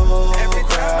soul. Every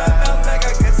time I bounce back,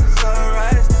 I guess it's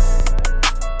alright.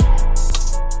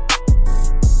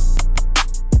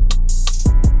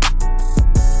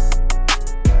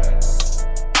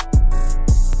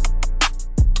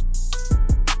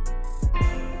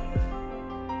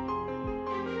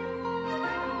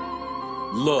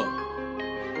 Look,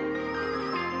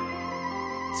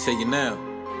 tell you now,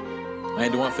 I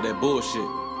ain't the one for that bullshit.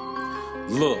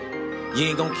 Look, you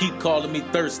ain't gonna keep calling me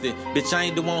thirsty. Bitch, I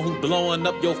ain't the one who blowing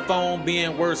up your phone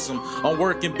being worrisome. I'm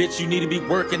working, bitch, you need to be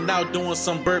working out doing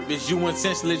some burpees. You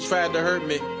intentionally tried to hurt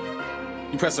me.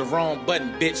 You press the wrong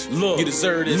button, bitch. Look, you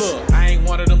deserve this. Look, I ain't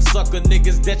one of them sucker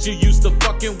niggas that you used to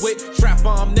fucking with. Trap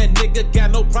on that nigga,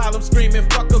 got no problem screaming,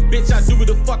 fuck a bitch. I do what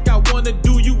the fuck I wanna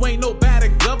do. You ain't no bad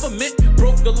at government.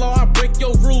 Broke the law, I break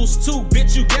your rules too.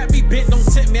 Bitch, you got me bent. Don't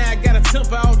tempt me, I got a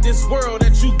temper out this world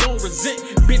that you gon' resent.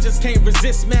 Bitches just can't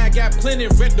resist, man. I got plenty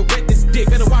red to wet this dick.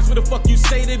 Better watch what the fuck you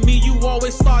say to me. You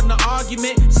always starting an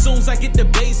argument. Soon as I get the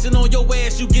basing on your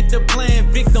ass, you get the playing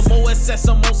victim. OSS,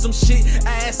 I'm on some shit.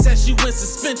 I assess you in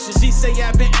suspension. She say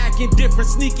I've been acting different,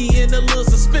 sneaky and a little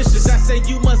suspicious. I say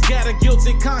you must got a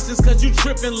guilty conscience, cause you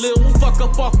tripping, lil. Fuck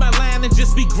up off my line and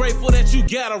just be grateful that you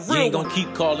got a real. You ain't gonna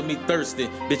keep calling me thirsty.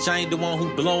 Bitch, I ain't the one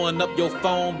who blowing up your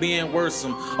phone, being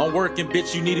worrisome. I'm working,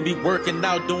 bitch, you need to be working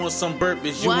out, doing some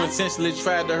burpees. You intentionally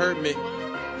tried to hurt me.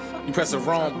 You press the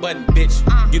wrong button, bitch.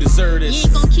 You deserve this. You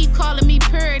ain't gonna keep calling me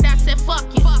purred. I said fuck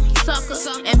you, sucker.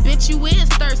 And bitch, you is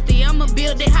thirsty. I'ma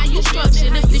build it how you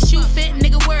structured. If the shoe fit,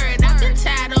 nigga, word. I've been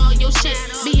tired of all your shit.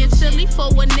 Being silly for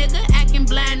a nigga, acting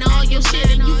blind to all your shit.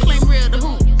 And you claim real to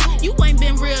who? You ain't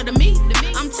been real to me.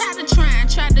 I'm tired of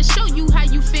tried to show you how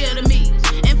you feel to me.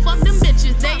 And fuck them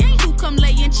bitches, they ain't who come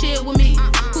lay and chill with me.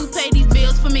 Who pay these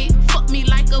bills for me? Fuck me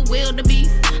like a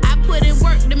wildebeest. I put in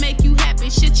work to make you happy,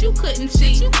 shit you couldn't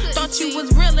see. Thought you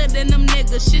was realer than them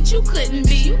niggas, shit you couldn't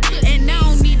be. And I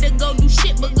don't need to go do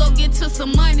shit, but go get to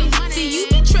some money. See, you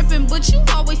be tripping, but you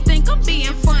always think I'm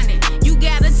being funny. You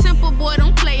got a temper, boy,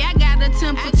 don't play, I got a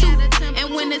temper too.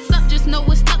 And when it's up, just know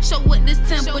it's stuck, show what this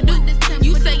temper do.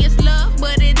 You say it's love,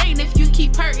 but it ain't if you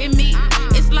keep hurting me.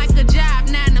 It's like a job,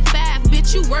 9 to 5,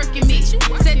 bitch, you working me.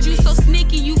 Said you so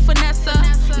sneaky, you finesser,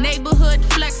 neighborhood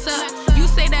flexer. You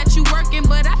say that you working,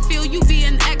 but I feel you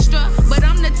being extra. But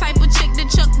I'm the type of chick that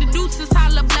chuck the deuces,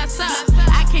 holla bless her.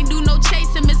 I can't do no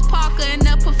chasing, Miss Parker and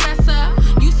the professor.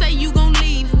 You say you gon'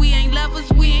 leave, we ain't lovers,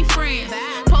 we ain't friends.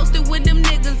 Posted with them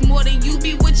niggas more than you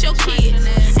be with your kids.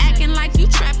 Acting like you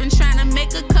trapping, trying to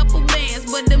make a couple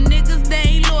bands. But them niggas,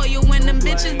 they ain't loyal when them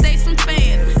bitches, they some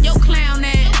fans. Yo clown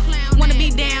ass, wanna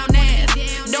be down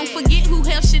ass. Don't forget who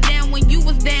held shit down when you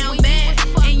was down bad.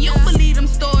 And you don't believe them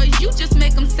stories, you just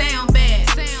make them sound bad.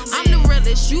 I'm the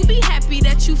realest, you be happy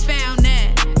that you found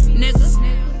that, nigga.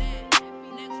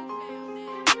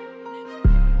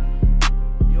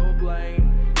 Yo,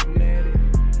 blame, Natty.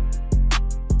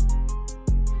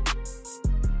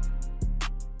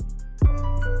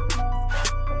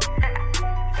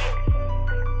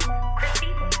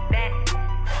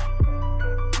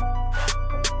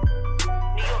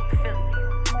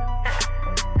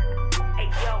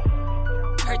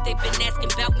 They been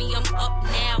asking about me, I'm up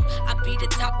now. I be the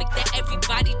topic that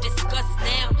everybody discuss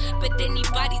now. But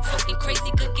anybody talking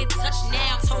crazy could get touched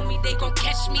now. Told me they gon'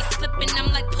 catch me slipping,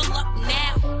 I'm like, pull up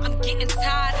now. I'm getting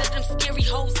tired of them scary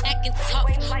hoes acting tough.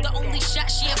 The only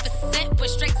shot she ever sent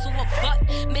was straight to her butt.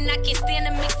 Man, I can't stand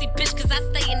a mixy bitch cause I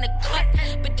stay in the cut.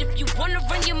 But if you wanna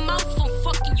run your mouth, I'm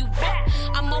fucking you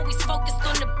up. I'm always focused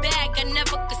on the bag, I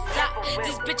never could stop.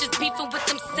 These bitches beefing with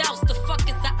themselves, the fuck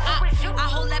is the op? I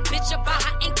hold that bitch up by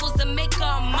her ankles and make her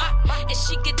a mop. And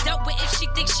she get dealt with if she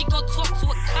thinks she gon' talk to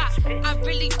a cop. I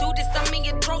really do this, I'm in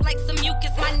your throat like some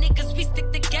mucus. My niggas, we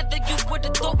stick together, you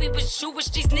would've thought we was Jewish.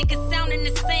 These niggas sounding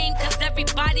the same, cause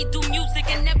everybody do music.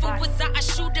 And never was I a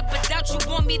shooter, but doubt you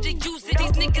want me to use it.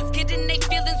 These niggas get in their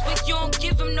feelings when you don't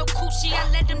give him no coochie. I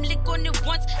let him lick on it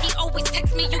once, he always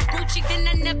text me you Gucci. Then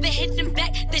I never hit him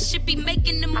back, that shit be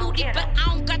making the moody. But I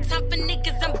don't got time for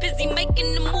niggas, I'm busy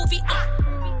making the movie.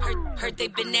 Heard they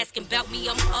been asking about me,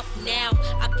 I'm up now.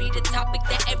 I be the topic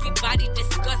that everybody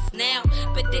discuss now.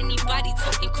 But anybody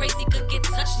talking crazy could get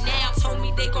touched now. Told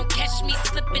me they gon' catch me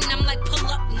slipping, I'm like, pull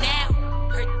up now.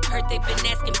 Heard they been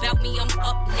asking about me, I'm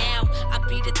up now. I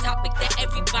be the topic that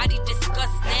everybody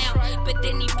discuss now. But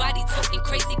anybody talking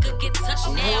crazy could get touched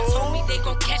now. Told me they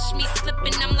gon' catch me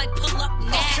slipping, I'm like, pull up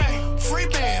now. Okay, free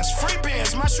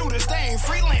bands, my shooters, they ain't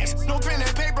freelance. No pen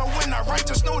and paper when I write,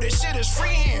 just know this shit is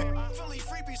freehand. Philly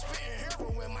free be spitting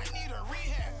heroin, might need a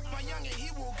rehab. My youngin', he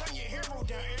will gun your hero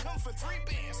down, and him for 3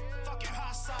 bands. Fucking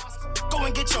hot sauce. Go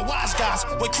and get your wise guys.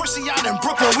 With Chrissy out in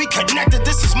Brooklyn, we connected,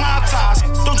 this is my ties.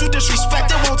 Don't you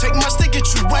disrespect, it won't take much to get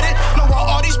you wetted. Know why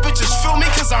all these bitches feel me,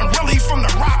 cause I'm really from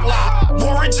the rock lot.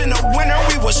 Warridge in the winter,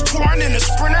 we was touring in a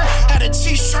Sprinter. Had a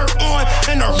t-shirt on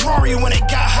and a Rory when it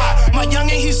got hot. My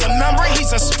youngin', he's a member,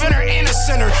 he's a spinner and a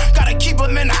center. Gotta keep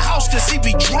him in the house cause he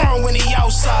be drawing when he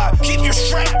outside. Keep your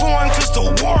strap on cause the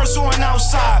war's on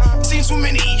outside. Seen too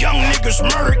many young niggas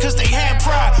murdered cause they had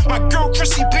pride. My girl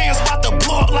Chrissy Band's about to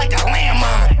blow up like a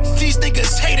landmine. These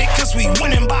niggas hate it cause we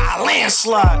winning by a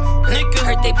landslide. Nigga.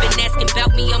 Heard they been asking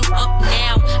about me, I'm up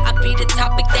now. I be the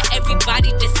topic that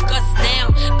everybody discuss now.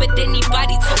 But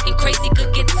anybody talking crazy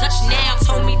could get touched now.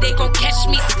 Told me they gon' catch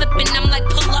me slipping, I'm like,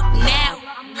 pull up now.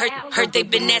 Heard they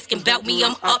been asking about me,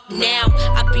 I'm up now.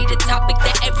 I be the topic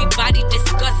that everybody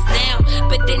discuss now.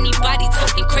 But anybody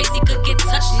talking crazy could get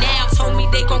touched now. Told me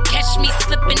they gon' catch me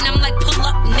slipping, I'm like, pull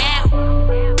up now.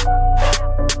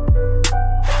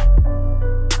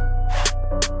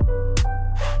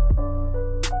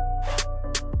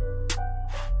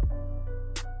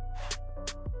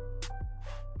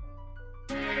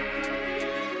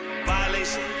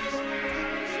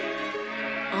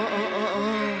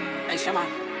 Hey, Shama.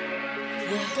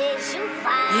 Did you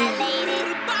violate it?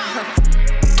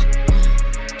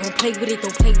 Don't play with it,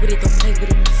 don't play with it, don't play with it.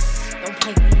 Don't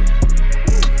play with it.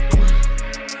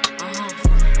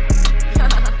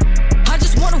 I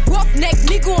just want a roughneck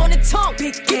nigga on the tongue.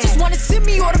 You just wanna send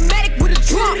me automatic with a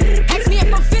drum. Ask me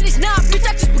if I'm finished, nah, bitch,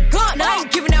 I just begun. I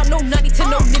ain't giving out no nutty to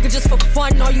no nigga just for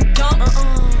fun. Are you dumb?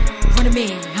 Run a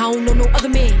man, I don't know no other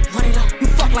man. Run it up. You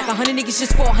fuck like 100 niggas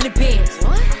just for 100 bands.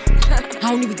 What? I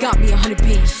don't even got me 100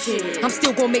 bands. Shit. I'm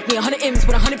still gonna make me 100 M's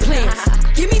with 100 plans.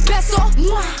 Give me peso,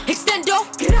 extendo.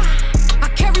 I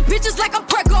carry bitches like I'm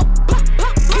Prego.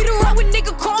 Beat around with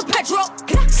nigga called Petro.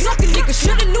 Suck a nigga,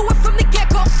 shoulda knew it from the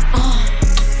get-go.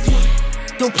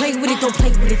 Don't play with it, don't play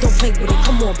with it, don't play with it.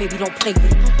 Come on, baby, don't play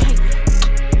with it, don't play with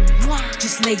it.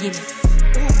 Just lay in it.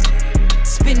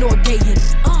 Spin all day in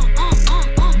it.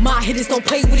 My hitters don't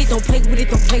play with it, don't play with it,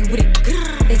 don't play with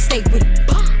it. They stay with it.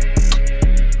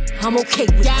 I'm okay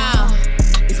with it.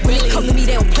 When they come to me,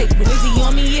 they don't play with it. Wizzy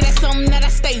on me, yeah, that's something that I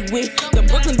stay with. The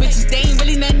Brooklyn bitches, they ain't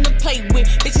really nothing to play with.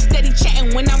 Bitches steady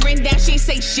chatting, when I ran down, she ain't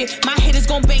say shit. My hitters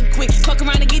gon' bang quick, fuck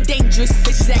around and get dangerous.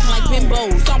 Bitches acting like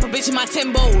bimbos, stomp a bitch in my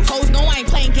Timbos. Hoes know I ain't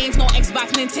playing games, no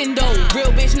Xbox, Nintendo.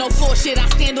 Real bitch, no floor shit, I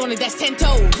stand on it, that's 10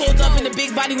 toes. Pulled up in the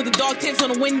big body with the dog tints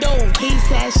on the window. He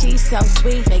says she's so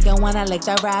sweet, they gon' wanna lick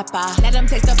the rapper. Let them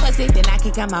taste the pussy, then I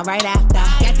can come out right after.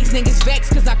 Got these niggas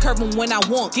vexed, cause I curve him when I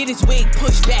want. Get his wig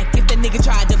pushed back if the nigga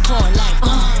tried to front like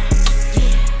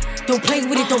Don't play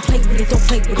with it, don't play with it, don't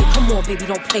play with it. Come on, baby,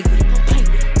 don't play with it, don't play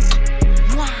with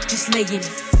it. Just lay in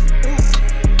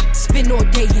it. Spin all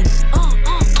day in it.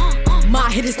 My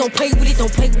hitters don't play with it,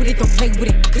 don't play with it, don't play with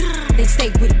it. They stay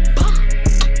with it.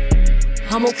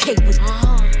 I'm okay with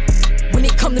it. When they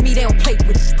come to me, they don't play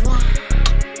with it.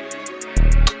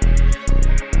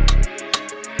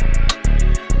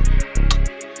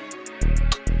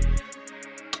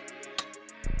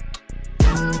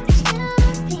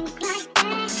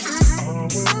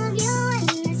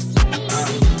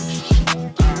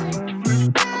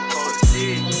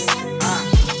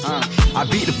 I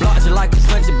beat the block just like a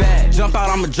punching bag. Jump out,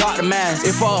 I'ma drop the mask.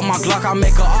 If I up my Glock, I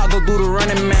make her all go do the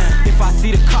running man. If I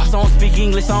see the cops, I don't speak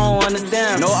English, I don't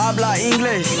understand. No, I block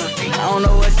English, I don't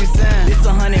know what she saying. This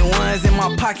 101s in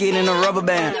my pocket in a rubber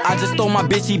band. I just stole my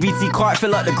bitch EBT card,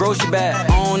 fill up the grocery bag.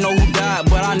 I don't know who died,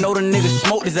 but I know the niggas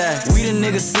smoked his ass. We the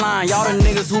niggas slime, y'all the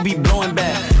niggas who be blowing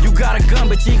back. You got a gun,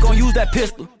 but you ain't gon' use that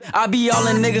pistol. I be all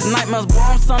in niggas' nightmares, boy,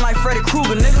 I'm son like Freddy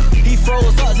Krueger, nigga. He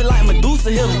froze up just like Medusa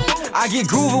Hilton. I get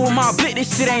groovy with my blick,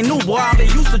 this shit ain't new, boy, I've been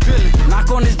used to drilling. Knock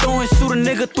on this door and shoot a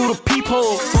nigga through the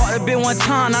peephole. Fought a bitch one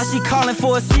time, now she calling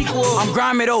for a sequel. I'm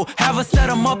grimy though, have her set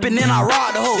him up and then I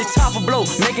rock the hoe. This chopper blow,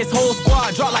 make his whole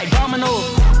squad drop like dominoes.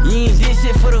 You ain't did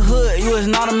shit for the hood, you is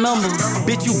not a member.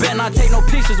 Bitch, you better not take no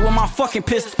pictures with my fucking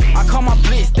pistol. I call my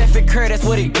blitz Stephen Curry, that's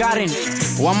what it got in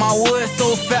it. Why my wood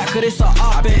so fat, cause it's a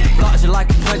op in it. Block just like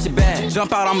a punching bag.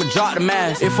 Jump out, I'ma drop the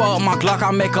mask. If I up my Glock,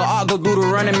 I make her all go do the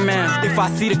running man. If I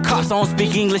see the cops, I don't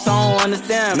speak English, I don't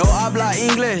understand. No, I block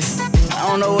English, I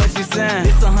don't know what you saying.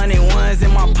 This 101s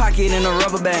in my pocket in a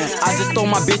rubber band. I just stole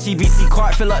my bitch EBT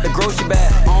card, fill up the grocery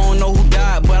bag. I don't know who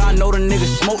died, but I know the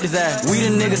niggas smoked his ass. We the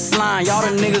niggas slime, y'all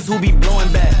the niggas who be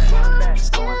blowing back.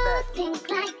 Think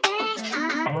like that,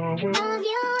 I love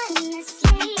you in the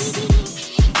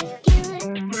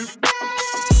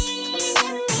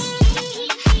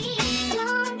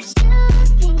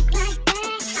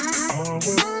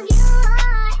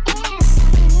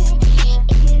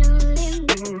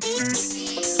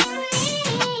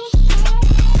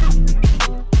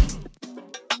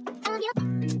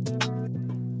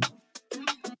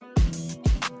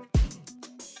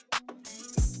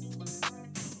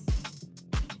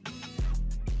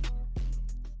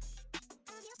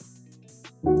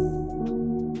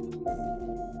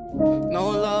No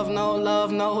love, no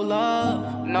love, no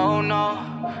love. No, no,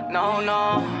 no,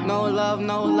 no. No love,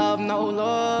 no love, no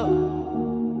love.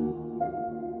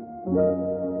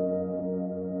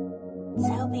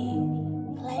 Tell me,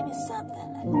 play me something.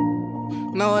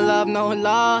 No love, no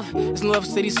love. It's New York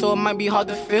City, so it might be hard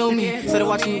to feel me. Instead of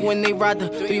watching you when they ride the,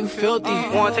 do you filthy?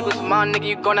 Wanna take with some my nigga,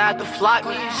 you gonna have to flock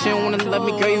me. She don't wanna love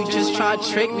me, girl, you just try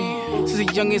to trick me. Since a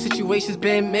youngin' situation's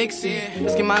been mixy.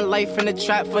 Let's get my life in the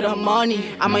trap for the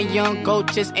money. I'm a young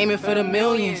goat, just aiming for the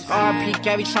millions. R.I.P.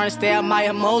 Gabby trying to stay out my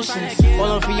emotions.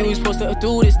 All over you, we supposed to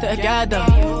do this together.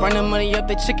 Run the money up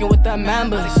the chicken with the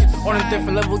members. On a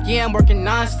different level, yeah, I'm working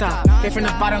non-stop. Came from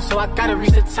the bottom, so I gotta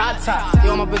reach the top. They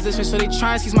on my position, so they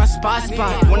trying to seize my spot.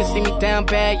 Wanna see me down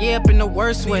bad, yeah, up in the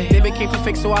worst way. They became too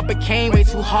fake, so I became way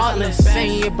too heartless.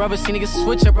 Saying your brother, see niggas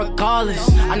switch up regardless.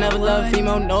 I never loved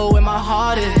female, know where my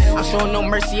heart is. I'm showing no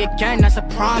mercy again, that's a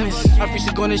promise. My future's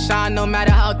gonna shine no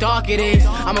matter how dark it is.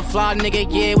 I'm a flawed nigga,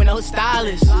 yeah, with no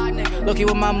stylist. Looking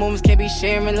with my moves, can't be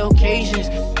sharing locations.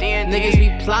 Niggas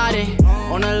be plotting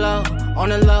on the low, on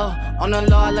the low. On the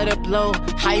low, I let it blow.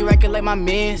 How you regulate my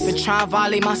mans? Been trying to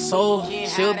violate my soul.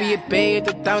 She'll be a babe if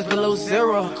the diamonds below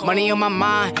zero. Money on my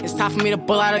mind, it's time for me to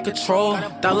pull out of control.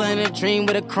 Dollar in a dream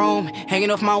with a chrome, hanging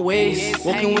off my waist.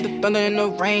 Walking with the thunder in the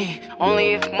rain.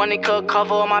 Only if money could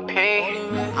cover all my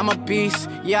pain. I'm a beast,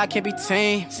 yeah, I can't be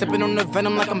tamed. Sipping on the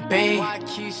venom like I'm Bane.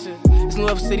 It's New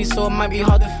York City, so it might be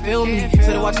hard to feel me.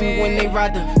 Instead of watching me when they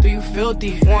ride the, do you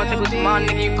filthy? Wanna take with my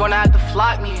nigga, you gonna have to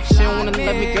flock me. She don't wanna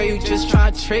let me, girl, you just try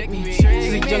to trick me.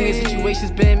 Since the youngest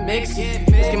situation's been mixing.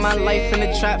 Risking my life in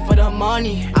the trap for the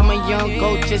money. I'm a young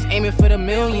goat, just aiming for the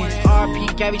millions.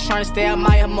 RP Gabby trying to stay out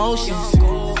my emotions.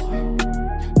 No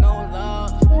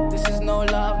love, this is no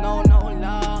love, no love.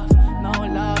 No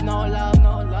love, no love,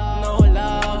 no love. No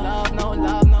love, no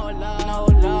love, no love. No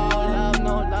love,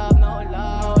 no love, no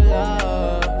love. No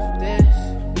love,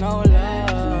 this, no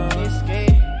love.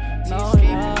 Escape, no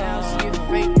love. See you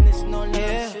faking this, no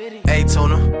love. Hey,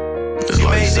 Tuna. It's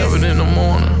like 7 in the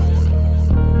morning.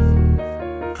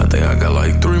 I think I got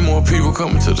like 3 more people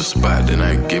coming to the spot. Then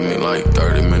they give me like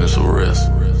 30 minutes of rest.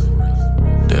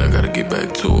 Then I gotta get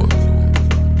back to it.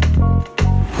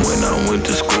 When I went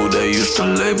to school, they used to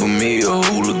label me a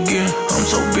hooligan. I'm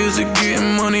so busy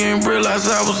getting money, ain't realize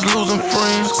I was losing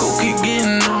friends. Go keep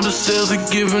getting all the sales and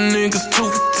giving niggas 2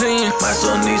 for 10. My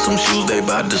son needs some shoes, they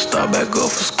bout to start back up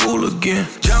for school again.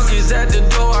 Junkies at the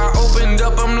door, I opened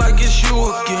up, I'm like, it's you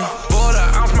again. Bought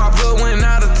an ounce, my blood went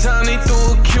out of town, he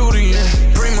threw a cutie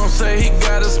in. Primo say he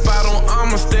got a spot on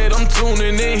Armistead, I'm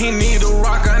tuning in. He need a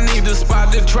rock, I need to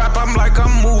spot the trap, I'm like,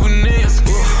 I'm moving in.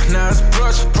 Now it's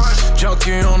brush,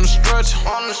 junkie on the stretcher.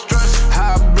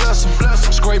 How I bless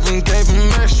him, scraping, gave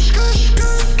him extra.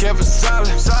 Kept it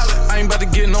solid, I ain't about to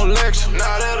get no lecture.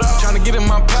 Tryna get in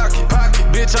my pocket,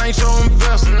 bitch, I ain't showing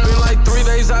investment. Been like 3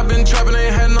 days I've been trapping,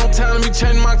 ain't had no time to be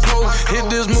changing my clothes. Hit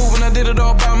this move and I did it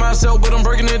all by myself, but I'm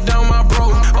breaking it down my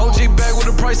bro. OG bag with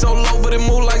the price so low, but it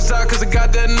move like Zod cause I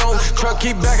got that note. Truck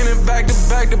keep backing it back to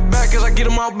back to back as I get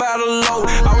them all by the load.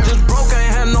 I was just broke, I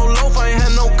ain't had no loaf, I ain't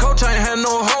had no coach, I ain't had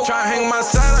no hoe. Try to hang my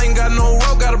side, I ain't got no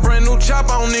rope, got a brand new chop,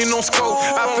 I don't need no scope.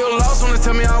 I feel lost when they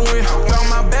tell me I win. Found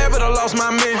my bad, but I lost my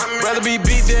men. Rather be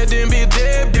beat dead than be a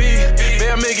deadbeat.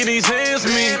 They're making these hands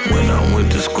mean. When I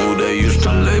went to school, they used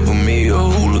to label me a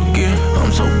hooligan.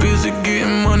 I'm so busy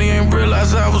getting money, ain't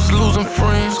realize I was losing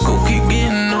friends. Go keep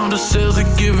getting all the sales and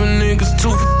giving niggas 2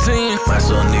 for 10. My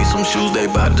son needs some shoes, they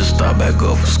bout to start back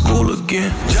up for school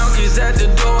again. Junkies at the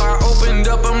door, I opened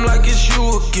up, I'm like, it's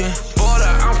you again. Bought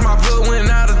an ounce, my blood went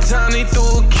out of town, he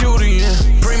threw a cutie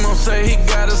in. Primo say he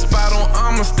got a spot on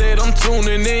Armistead, I'm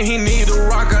tuning in. He need a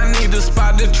rock, I need to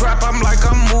spot the trap, I'm like,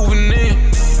 I'm moving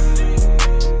in.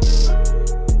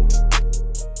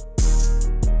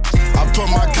 I put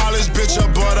my college bitch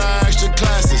up, bought her extra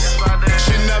classes.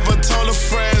 She never told her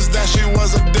friends that she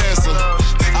was a dancer.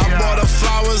 I bought her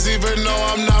flowers even though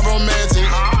I'm not romantic.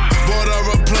 Bought her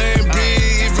a plan B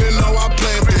even though I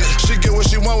planned it. She get what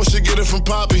she want when she get it from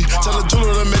Poppy. Tell the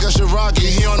jeweler to make her shit rocky.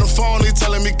 He on the phone, he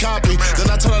telling me copy. Then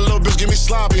I tell her little bitch, give me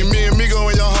sloppy. Me and me go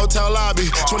in your hotel lobby.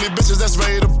 20 bitches that's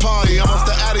ready to party. I'm off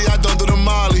the Addy, I don't do the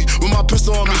Molly. With my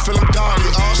pistol on me, feeling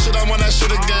godly. Oh shit, I want that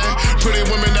shit again. Pretty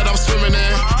women that I'm swimming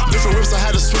in. Different whips, I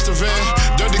had to switch the van.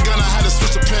 Dirty gun, I had to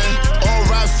switch the pen. All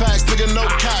rap facts, nigga, no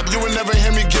cap. You would never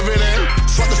hear me give it in.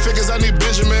 Fuck the figures, I need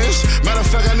Benjamins. Matter of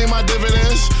fact, I need my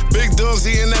dividends. Big dogs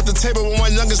eating at the table when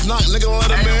my youngest knock, nigga,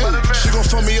 let him in. She gon'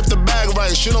 phone me if the bag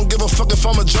right. She don't give a fuck if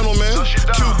I'm a gentleman.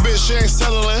 Cute bitch, she ain't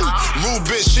settling. Rude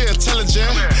bitch, she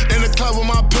intelligent. In the club with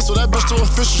my pistol, that bitch too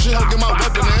official. She help get my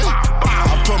weapon in.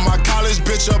 I put my college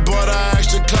bitch up, bought her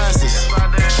extra classes.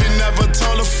 She never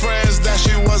told her friends that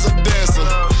she was a dancer.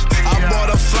 I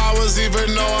bought her flowers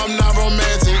even though I'm not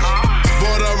romantic.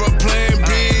 Bought her a plan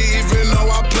B even though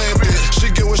I planned it. She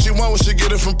get what she want when she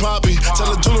get it from Poppy.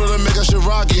 Tell the jeweler to make her shit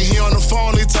rocky. He on the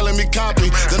phone, he telling me copy.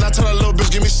 Then I tell her little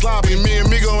bitch, give me sloppy. Me and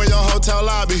me go in your hotel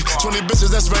lobby. 20 bitches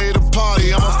that's ready to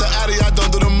party. I'm off the Addy, I don't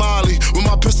do the Molly. With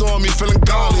my pistol on me, feeling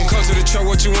godly. Come to the truck,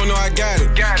 what you want, know I got it.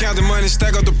 Count the money,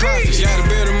 stack up the profits. You gotta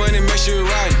build the money, make sure you're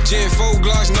right. G4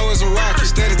 Glocks, know it's a rocket.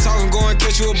 Instead of talking, go and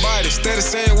catch you a bite. Instead of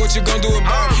saying what you gon' do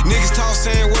about it. Niggas talk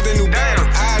saying what they knew better.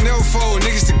 I never fold,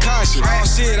 niggas to caution. Oh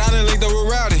shit, I done linked up with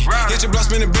Rowdy. Get your blood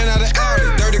spinning, been out of Audi.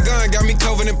 Dirty gun got me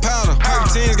covered in powder.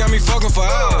 Perk 10s got me fucking for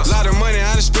hours. Lot of money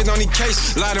I done spent on these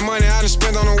cases. Lot of money I done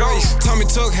spent on the waist. Tommy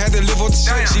Took had to live off the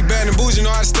shit. She bad and bougie,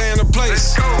 know how to stay in the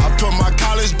place. I put my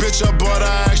college bitch up, bought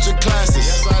her extra classes.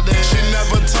 Yes, I did. She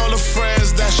never told her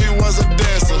friends that she was a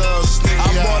dancer. I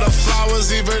bought her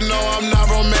flowers even though I'm not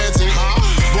romantic.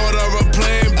 Bought her a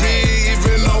plan B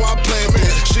even though I plan B.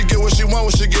 She get what she want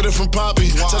when she get it from Poppy.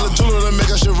 Tell her jeweler to make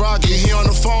her shit rocky. He on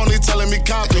the phone, he telling me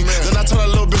copy. Then I tell her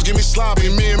little bitch, give me sloppy.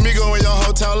 Me and me go in your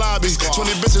hotel lobby.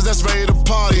 20 bitches that's ready to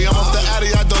party. I'm off the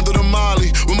Addy, I don't do the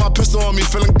Molly. With my pistol on me,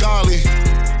 feeling golly.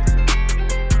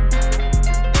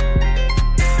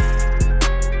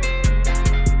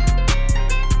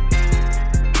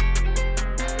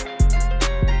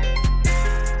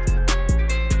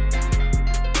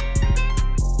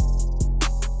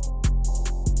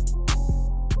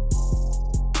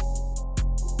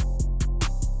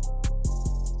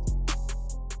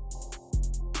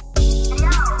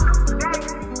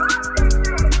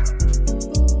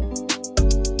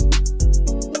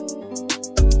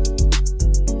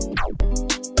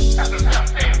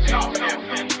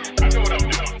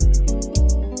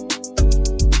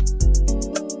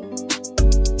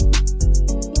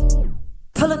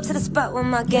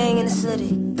 My gang in the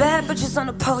city. Bad bitches on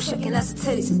the pole shaking ass and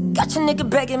titties. Got your nigga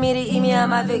begging me to eat me out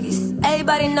my Vickies.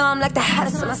 Everybody know I'm like the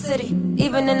hottest in my city.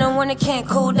 Even in the winter can't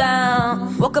cool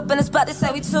down. Woke up in the spot, they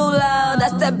say we too loud.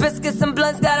 That's that biscuits and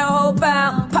blunts, got a whole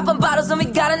pound. Poppin' bottles and we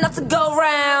got enough to go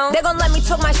round. They gon' let me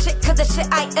talk my shit cause the shit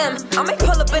I am. I might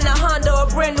pull up in a Honda or a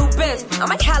brand new Benz. I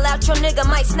might holler out your nigga,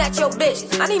 might snatch your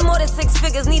bitch. I need more than 6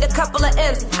 figures, need a couple of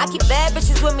M's. I keep bad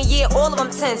bitches with me, yeah, all of them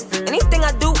 10s. Anything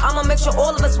I do, I'ma make sure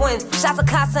all of us win. Shots of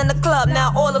Casa in the club,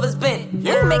 now all of us been.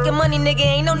 You ain't making money, nigga,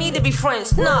 ain't no need to be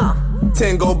friends, nah.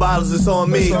 10 gold bottles, it's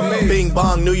on me. Bing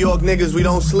bong, New York niggas, we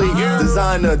don't sleep.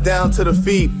 Designer down to the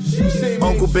feet.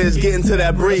 Uncle Biz getting to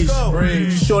that breeze.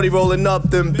 Shorty rolling up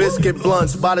them biscuit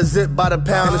blunts. By the zip, by the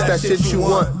pound, it's that shit you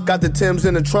want. Got the Timbs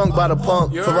in the trunk by the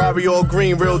pump. Ferrari all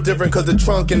green, real different cause the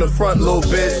trunk in the front, little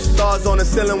bitch. Stars on the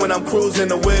ceiling when I'm cruising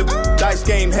the whip. Dice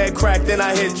game, head crack, then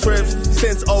I hit trips.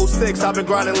 Since 06, I've been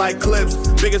grinding like clips.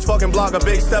 Biggest fucking blogger,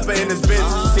 big stepper in this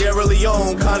bitch. Sierra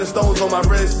Leone, kinda stones on my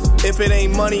wrist. If it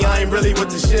ain't money, I ain't really with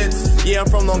the shits. Yeah, I'm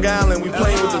from Long Island, we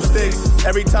playing with them sticks.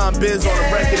 Every time Biz on the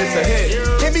record, it's a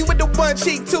hit. Hit me with the 1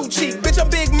 cheek, 2 cheek. Bitch, I'm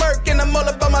Big Merc and I'm all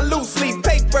about my loose leaf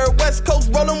paper. West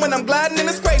Coast rolling when I'm gliding in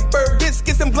a scraper.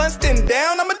 Biscuits and blunts, then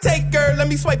down, I'ma take her. Let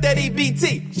me swipe that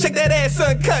EBT. Shake that ass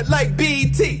uncut like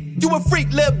BT. You a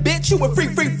freak, little bitch, you a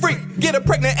freak. Get her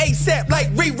pregnant ASAP like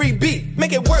Riri B.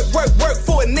 Make it work for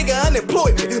a nigga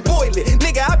unemployment. Boil it,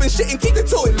 nigga, I been shitting, keep the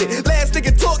toilet. Last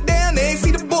nigga talk down, they ain't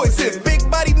see the boy since. Big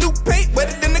body, new paint,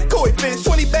 wetter than the koi fish.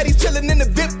 20 baddies chillin' in the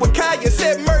VIP with Kaya.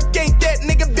 Said Merc ain't that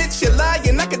nigga, bitch, you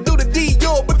lying. I could do the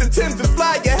Dior with the Timbs and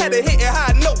Flyer. Had to hit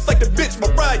high notes like the bitch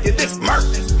Mariah. This Merc.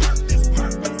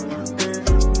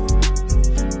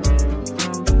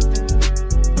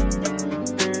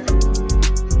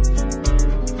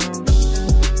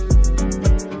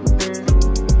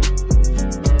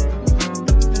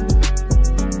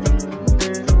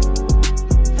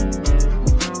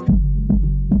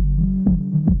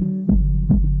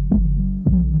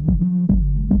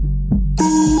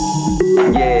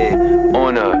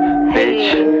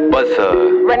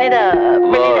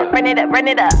 Run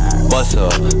it up. Bust a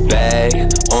bag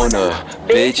on a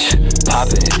bitch,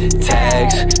 poppin'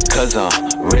 tags, cause I'm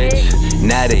rich.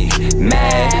 Now they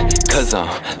mad, cause I'm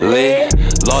lit.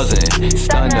 Lawson,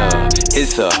 stunner,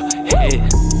 it's a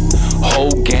hit.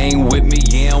 Whole gang with me,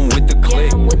 yeah, I'm with the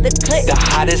click. The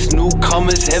hottest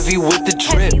newcomers, heavy with the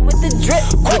drip.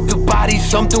 Quick to body,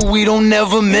 something we don't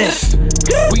never miss.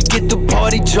 We get the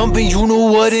party jumping, you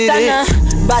know what it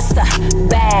is. Bust a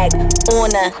bag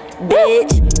on a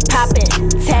bitch, poppin'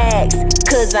 tags,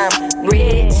 cause I'm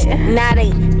rich. Now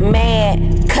they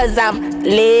mad, cause I'm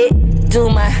lit. Do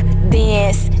my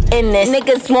dance in this.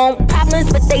 Niggas want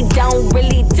problems, but they don't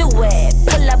really do it.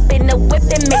 Pull up in the whip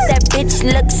and make that bitch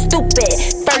look stupid.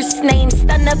 First name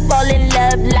Stunner, fall in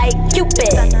love like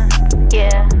Cupid.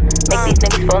 Yeah, make these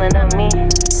niggas fall in love with me.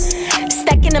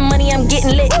 Stacking the money, I'm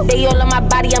getting lit. They all on my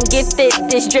body, I'm gifted.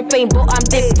 This drip ain't bought, I'm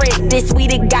different. This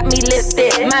weed, it got me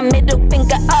lifted. My middle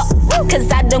finger up,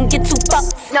 cause I don't get too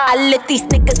fucked. I lift these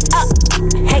niggas up.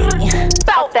 Hey,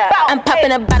 I'm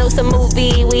popping a bottle, some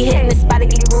movie. We hitting the spot,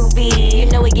 it get groovy.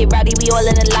 You know it get rowdy, we all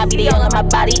in the lobby. They all on my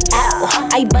body, ow.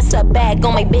 I bust a bag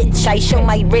on my bitch. I show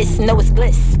my wrist, know it's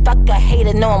bliss. Fuck a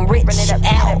hater, know I'm rich. Run it up,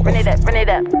 ow. Run it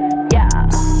up, yeah.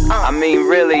 I mean,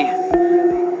 really,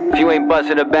 if you ain't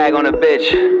busting a bag on a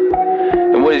bitch,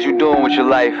 then what is you doing with your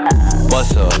life?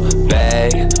 bust a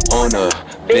bag on a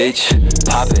bitch,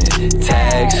 poppin'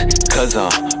 tags, cause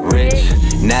I'm rich.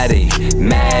 Now they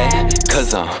mad,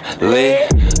 cause I'm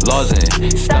lit. Laws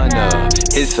and stunner,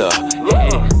 it's a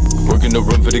hit. Working the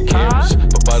room for the cameras,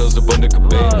 my bottles up under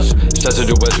cabanas. Shots of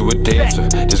the weather with dancer.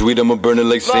 This weed I'ma burn it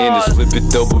like Sanders. Flip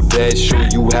it double dash, show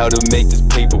you how to make this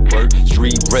paperwork.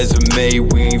 Street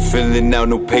resume, we ain't filling out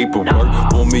no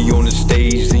paperwork. Want me on the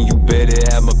stage, then you better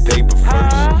have my paper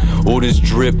first. All this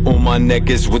drip on my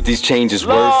neck is what these changes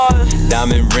worth.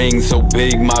 Diamond ring so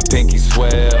big, my pinky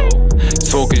swell.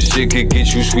 Talking shit could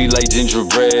get you sweet like ginger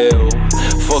ale.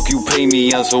 Fuck you pay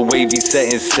me, I'm so wavy,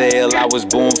 setting sail. I was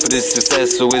born for this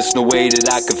success, so it's no way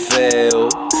that I could fail.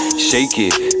 Shake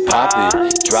it, pop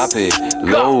it, drop it,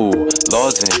 low.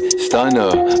 Laws and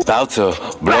stunner, bout to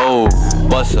blow.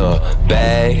 Bust a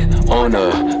bag on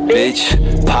a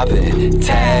bitch, poppin'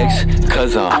 tags,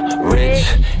 cause I'm rich.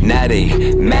 Now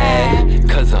they mad,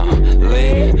 cause I'm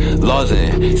lit. Laws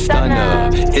and stunner,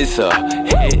 it's a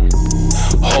hit.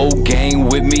 Whole gang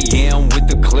with me, yeah, I'm with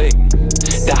the clique.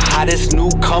 The hottest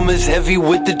newcomers, heavy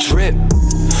with the drip.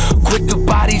 Quick to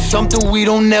body, something we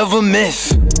don't never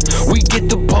miss. We get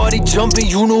the party jumping,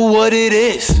 you know what it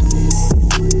is.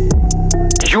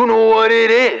 You know what it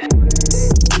is.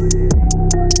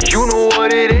 You know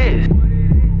what it is.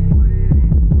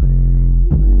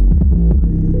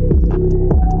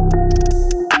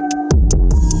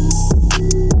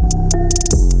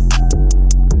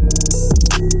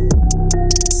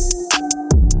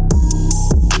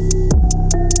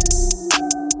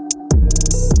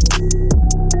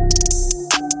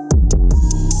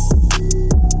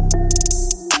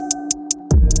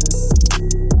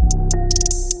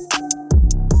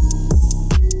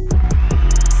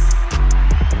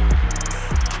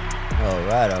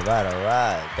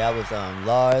 Alright. That was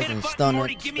Lars and Stunner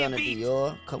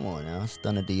Dior. Come on now,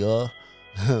 Stunner Dior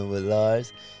with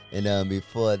Lars. And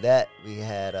before that, we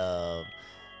had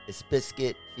It's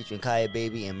Biscuit featuring Kaya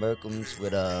Baby and Merkums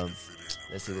with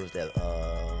let's see, what was that?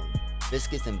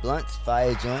 Biscuits and Blunts,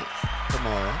 Fire Joints. Come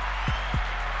on.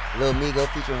 Lil Migo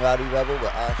featuring Rowdy Rebel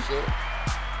with Our Shit.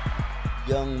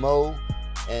 Young Mo,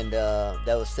 and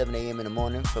that was 7 a.m. in the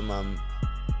morning from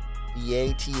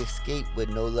BAT Escape with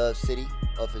No Love City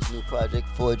off his new project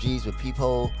 4Gs with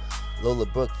Peephole. Lola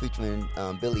Brooke featuring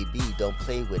Billy B, Don't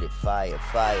Play With It, Fire.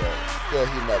 Still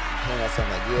heating up, playing that song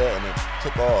like yeah, and it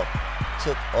took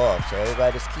off. So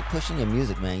everybody just keep pushing your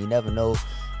music, man. You never know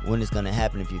when it's gonna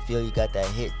happen. If you feel you got that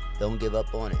hit, don't give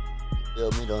up on it. You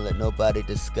feel me? Don't let nobody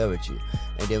discourage you.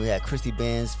 And then we had Chrissy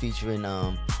Bands featuring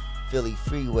Philly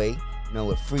Freeway,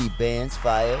 with Free Bands,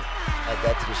 Fire. Add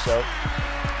that to the show.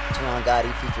 Teron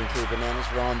Gotti featuring K Bananas,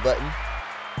 Ron Button.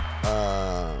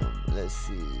 Let's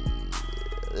see.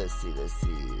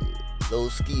 Low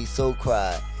Ski, So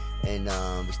Cry. And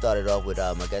we started off with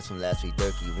my guest from last week,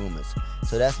 Durkee, Rumors.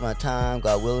 So that's my time.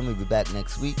 God willing, we'll be back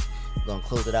next week. We're going to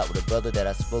close it out with a brother that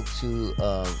I spoke to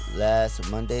last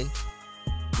Monday.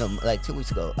 No, like 2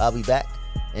 weeks ago. I'll be back.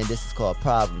 And this is called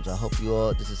Problems. I hope you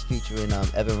all, this is featuring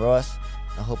Evan Ross.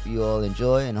 I hope you all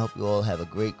enjoy, and I hope you all have a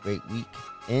great week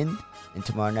end. And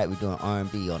tomorrow night we're doing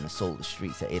R&B on the Solar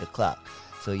Streets at 8 o'clock.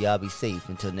 So y'all be safe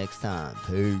until next time.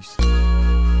 Peace.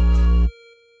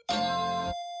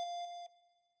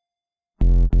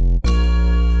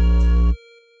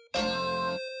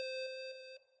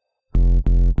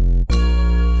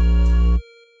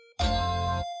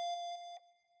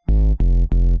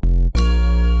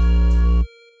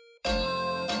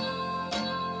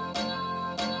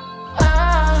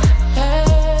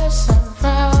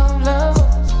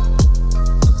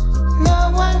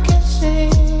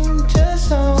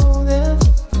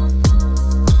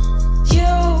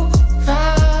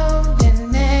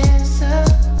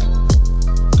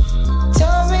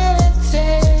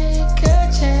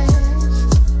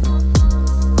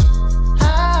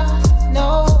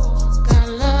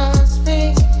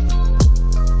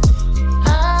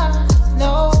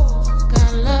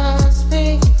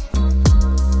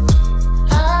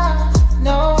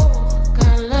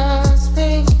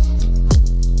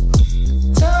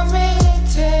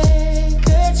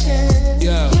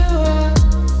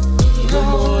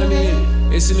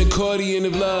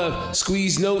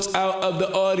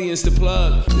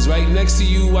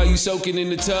 Soaking in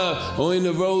the tub or in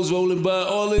the rose rolling bud,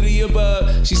 all of the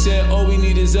above. She said all we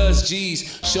need is us,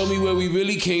 G's. Show me where we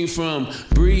really came from.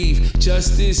 Breathe,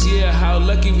 justice, yeah, how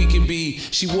lucky we can be.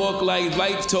 She walked like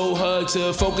life told her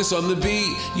to focus on the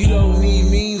beat. You don't need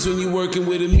means when you're working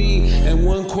with a me. And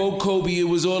one quote Kobe, it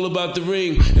was all about the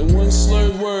ring. And one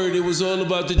slurred word, it was all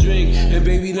about the drink. And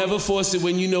baby, never force it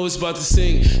when you know it's about to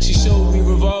sing. She showed me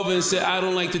revolve revolver and said, I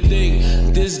don't like the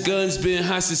thing. This gun's been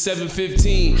hot since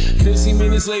 7:15. 15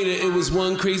 minutes later, it was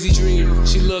one crazy dream.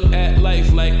 She looked at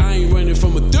life like I ain't running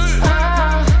from a thing.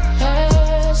 I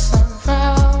had some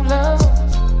problems.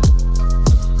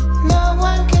 No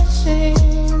one can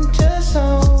seem to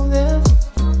solve them.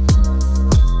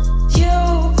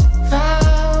 You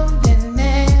found an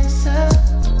answer.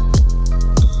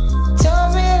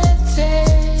 Told me to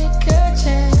take a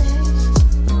chance.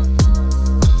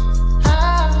 I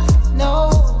know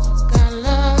God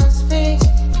loves me.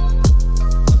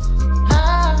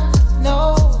 I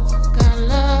know God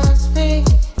loves me.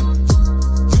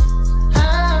 I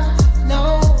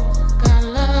know God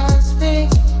loves me.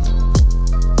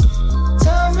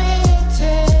 Told me to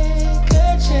take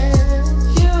a chance.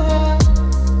 You are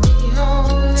the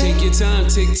only. Take your time,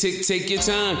 take your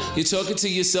time. You're talking to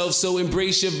yourself, so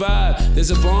embrace your vibe.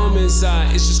 There's a bomb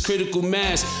inside, it's just critical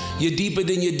mass. You're deeper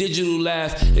than your digital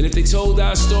laugh. And if they told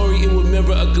our story, it would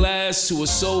mirror a glass to a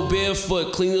soul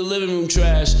barefoot, clean the living room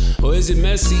trash. Or is it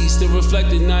messy, still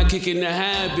reflecting, not kicking the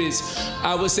habits?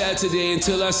 I was sad today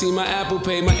until I seen my Apple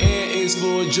Pay. My Air is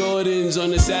for Jordans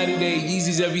on a Saturday,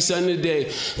 Yeezys every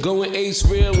Sunday. Going apes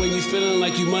real when you feeling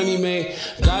like you money made.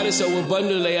 God is so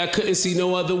abundantly, I couldn't see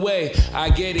no other way. I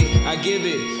get it, I give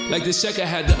it. Like the check I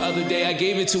had the other day, I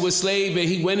gave it to a slave and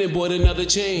he went and bought another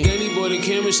chain. Then he bought a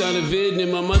camera, shot a vid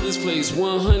in my mother's place,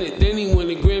 100. Then he won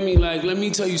a Grammy, like, let me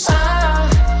tell you something. I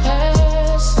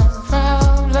had some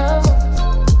problems.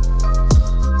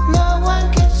 No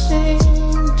one can seem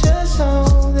to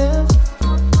solve them.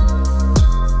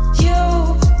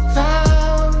 You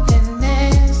found an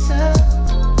answer.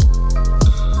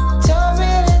 Told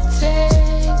me to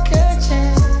take a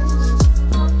chance.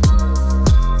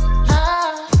 I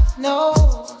know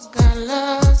God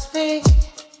loves me.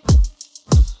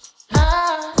 I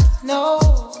know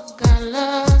God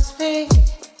loves me.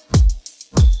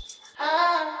 I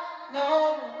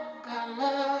know God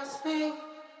loves me.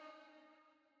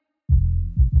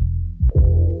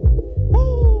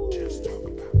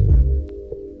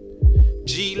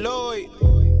 G Lloyd,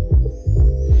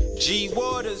 G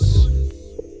Waters,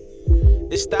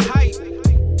 it's the hype.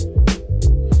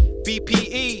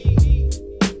 BPE,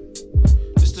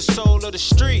 it's the soul of the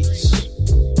streets.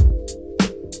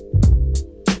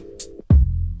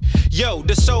 Yo,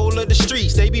 the soul of the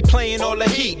streets, they be playing all the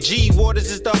heat. G Waters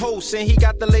is the host and he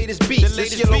got the latest beats.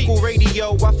 This your local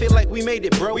radio, I feel like we made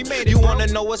it, bro. You wanna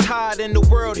know what's hot in the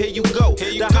world, here you go.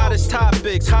 The hottest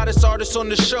topics, hottest artists on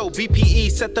the show. BPE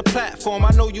set the platform,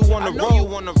 I know you wanna roll.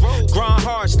 Grind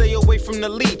hard, stay away from the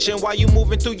leech. And while you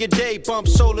moving through your day, bump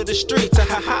soul of the streets.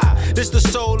 Ha. This the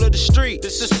soul of the street.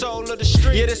 This the soul of the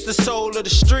street. Yeah, this the soul of the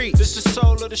street. This the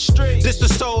soul of the street. This the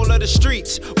soul of the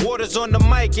streets. Waters on the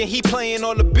mic and he playing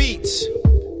all the beats.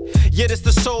 Yeah, this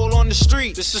the soul on the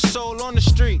street. This the soul on the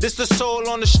street. This the soul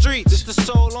on the street. This the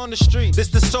soul on the street. This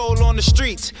the soul on the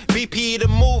streets. BP the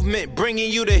movement,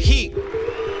 bringing you the heat.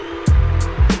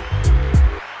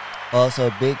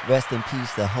 Also, big rest in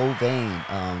peace to Hovain.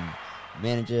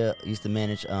 Manager used to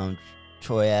manage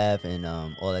Troy Ave and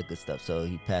all that good stuff. So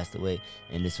he passed away,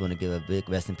 and just want to give a big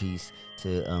rest in peace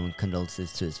to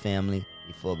condolences to his family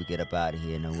before we get up out of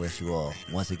here. And I wish you all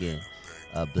once again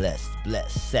a blessed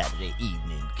Saturday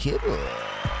evening. Kibble.